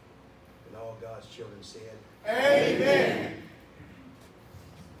name. And all God's children said, Amen.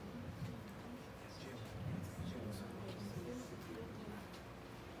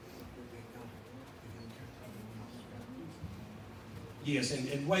 yes, and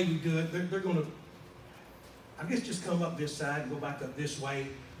the way we do it, they're going to, I guess, just come up this side and go back up this way.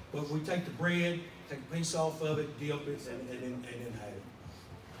 But we take the bread, take a piece off of it, dip it, and then have it.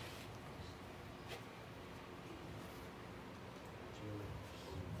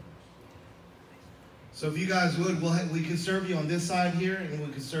 So if you guys would, we can serve you on this side here, and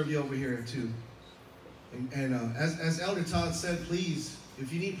we can serve you over here too. And as Elder Todd said, please,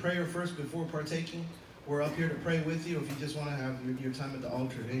 if you need prayer first before partaking, we're up here to pray with you. If you just want to have your time at the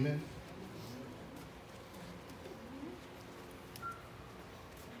altar, amen.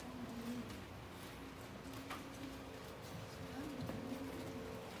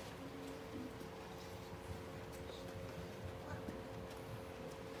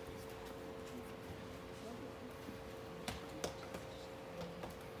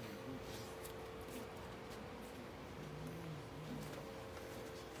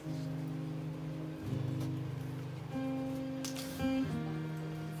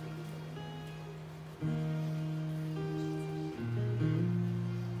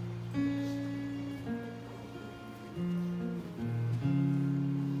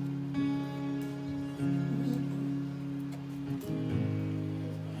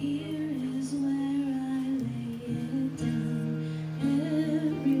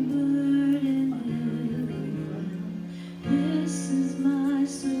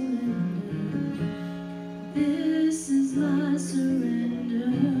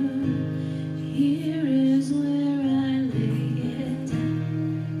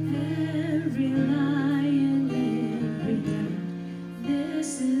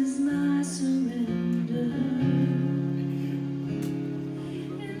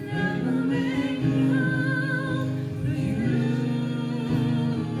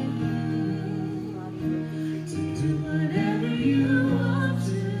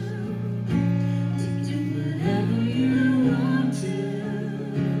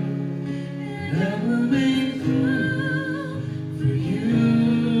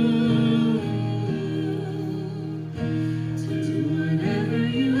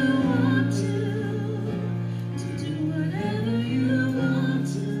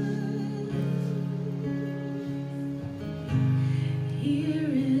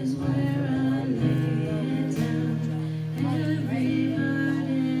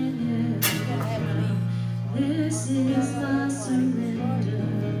 This is my surrender.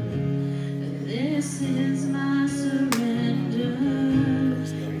 This is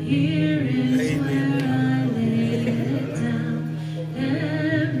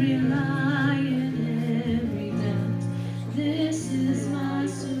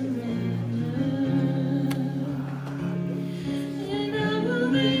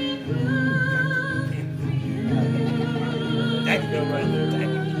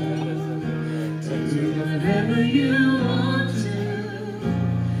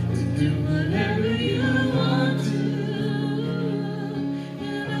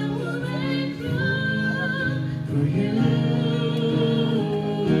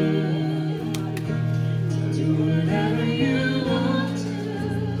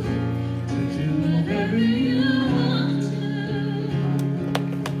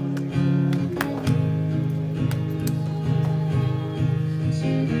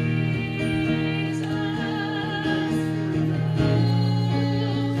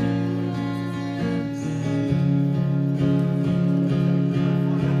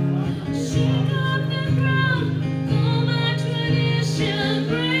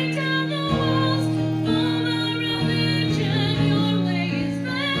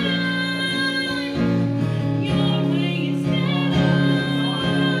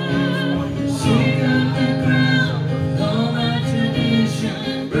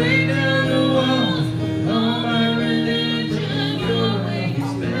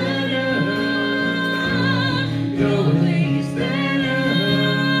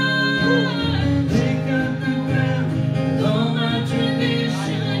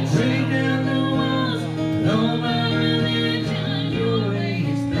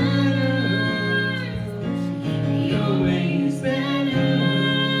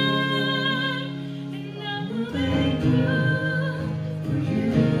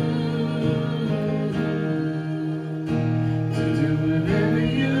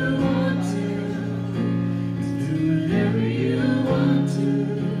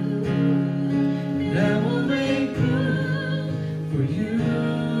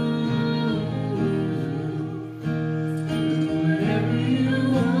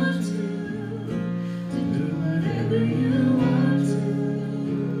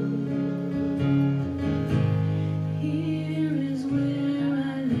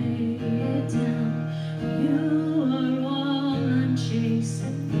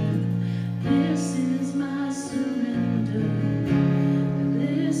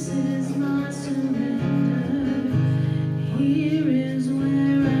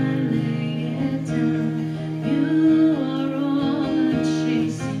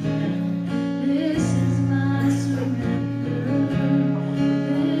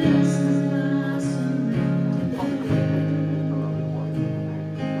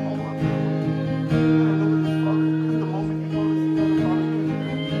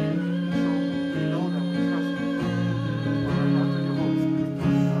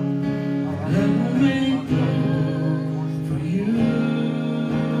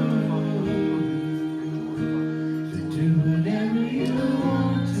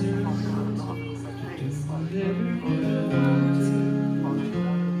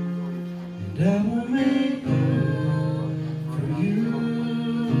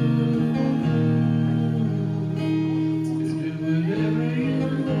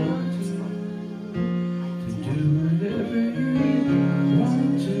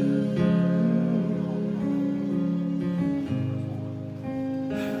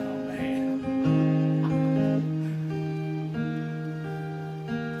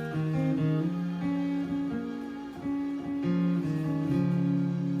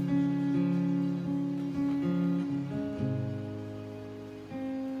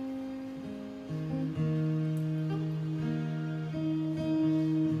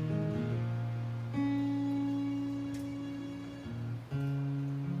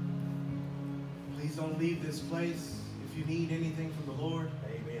leave this place. If you need anything from the Lord,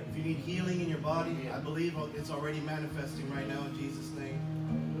 amen. If you need healing in your body, amen. I believe it's already manifesting right now in Jesus' name.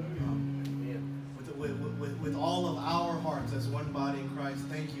 With all of our hearts as one body in Christ,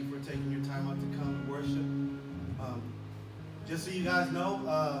 thank you for taking your time out to come and worship. Just so you guys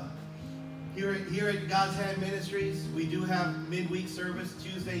know, here at God's Hand Ministries, we do have midweek service.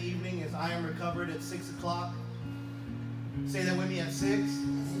 Tuesday evening is I Am Recovered at 6 o'clock. Say that with me, at 6.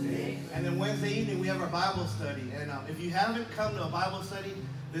 And then Wednesday evening, we have our Bible study. And if you haven't come to a Bible study,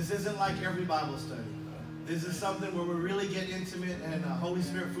 this isn't like every Bible study. This is something where we really get intimate, and Holy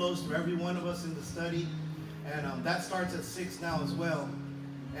Spirit flows through every one of us in the study. And that starts at 6 now as well.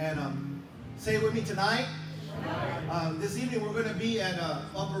 And say it with me, tonight. This evening we're going to be at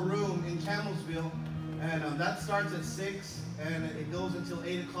Upper Room in Campbellsville, and that starts at 6 and it goes until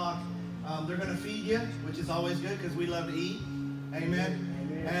 8 o'clock. They're going to feed you, which is always good because we love to eat. Amen.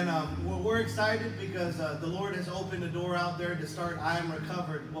 And we're excited because the Lord has opened a door out there to start I Am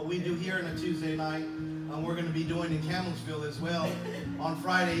Recovered. What we do here on a Tuesday night, we're going to be doing in Campbellsville as well on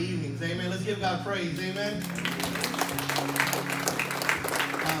Friday evenings. Amen. Let's give God praise. Amen.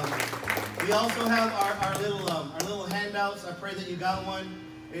 We also have our little handouts. I pray that you got one.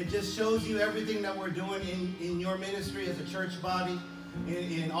 It just shows you everything that we're doing in your ministry as a church body,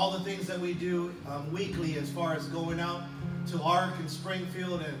 in all the things that we do weekly, as far as going out to Ark and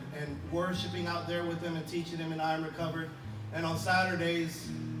Springfield and worshiping out there with them and teaching them in I Am Recovered. And on Saturdays,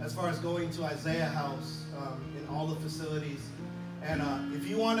 as far as going to Isaiah House in all the facilities. And if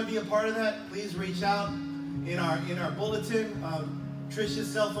you want to be a part of that, please reach out in our bulletin.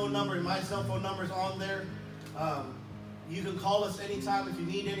 Trish's cell phone number and my cell phone number is on there. You can call us anytime if you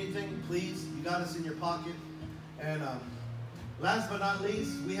need anything. Please, you got us in your pocket. And last but not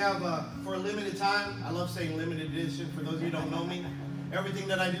least, we have for a limited time. I love saying limited edition. For those of you who don't know me, everything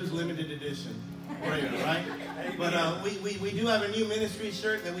that I do is limited edition. Right? But we do have a new ministry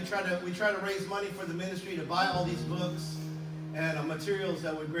shirt that we try to raise money for the ministry to buy all these books and materials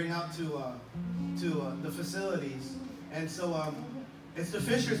that we bring out to the facilities. And so it's the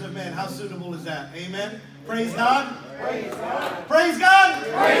fishers of men. How suitable is that? Amen. Praise God. Praise God. Praise God.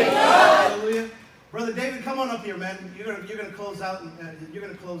 Praise God. Hallelujah. Brother David, come on up here, man. You're gonna close out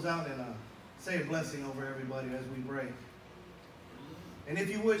and say a blessing over everybody as we pray. And if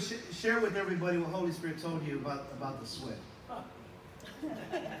you would share with everybody what Holy Spirit told you about the sweat.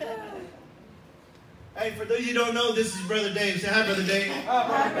 Hey, for those of you who don't know, this is Brother Dave. Say hi, Brother Dave. Hi,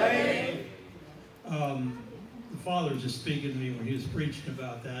 Brother Dave. The Father was just speaking to me when he was preaching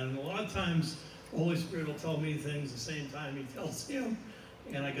about that. And a lot of times, the Holy Spirit will tell me things the same time he tells him,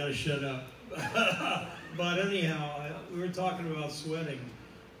 and I got to shut up. But anyhow, we were talking about sweating,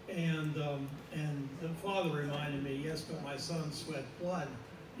 and the Father reminded me, yes, but my son sweat blood.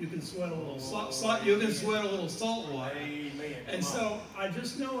 You can sweat a little salt. You can sweat a little salt water. Amen. And so I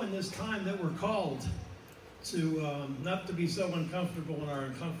just know in this time that we're called to not to be so uncomfortable in our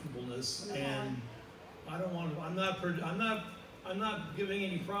uncomfortableness. And I don't want to. I'm not giving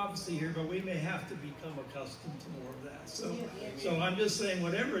any prophecy here, but we may have to become accustomed to more of that. So I'm just saying,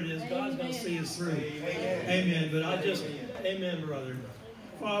 whatever it is, God's going to see us through. Amen. But amen, brother.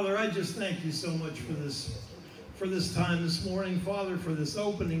 Father, I just thank you so much for this time this morning, Father, for this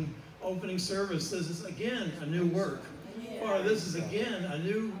opening service. This is again a new work. Father, this is again a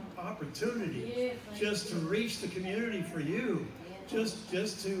new opportunity just to reach the community for you,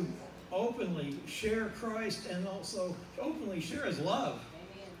 just to openly share Christ and also openly share his love.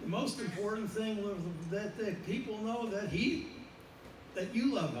 The most important thing that people know that you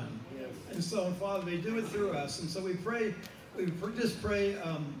love them. And so, Father, they do it through us. And so we just pray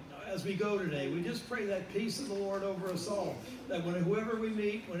as we go today, we just pray that peace of the Lord over us all, that whenever we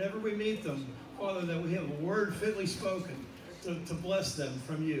meet them, Father, that we have a word fitly spoken to bless them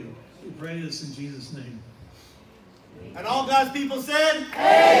from you. We pray this in Jesus' name. And all God's people said,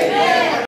 Amen.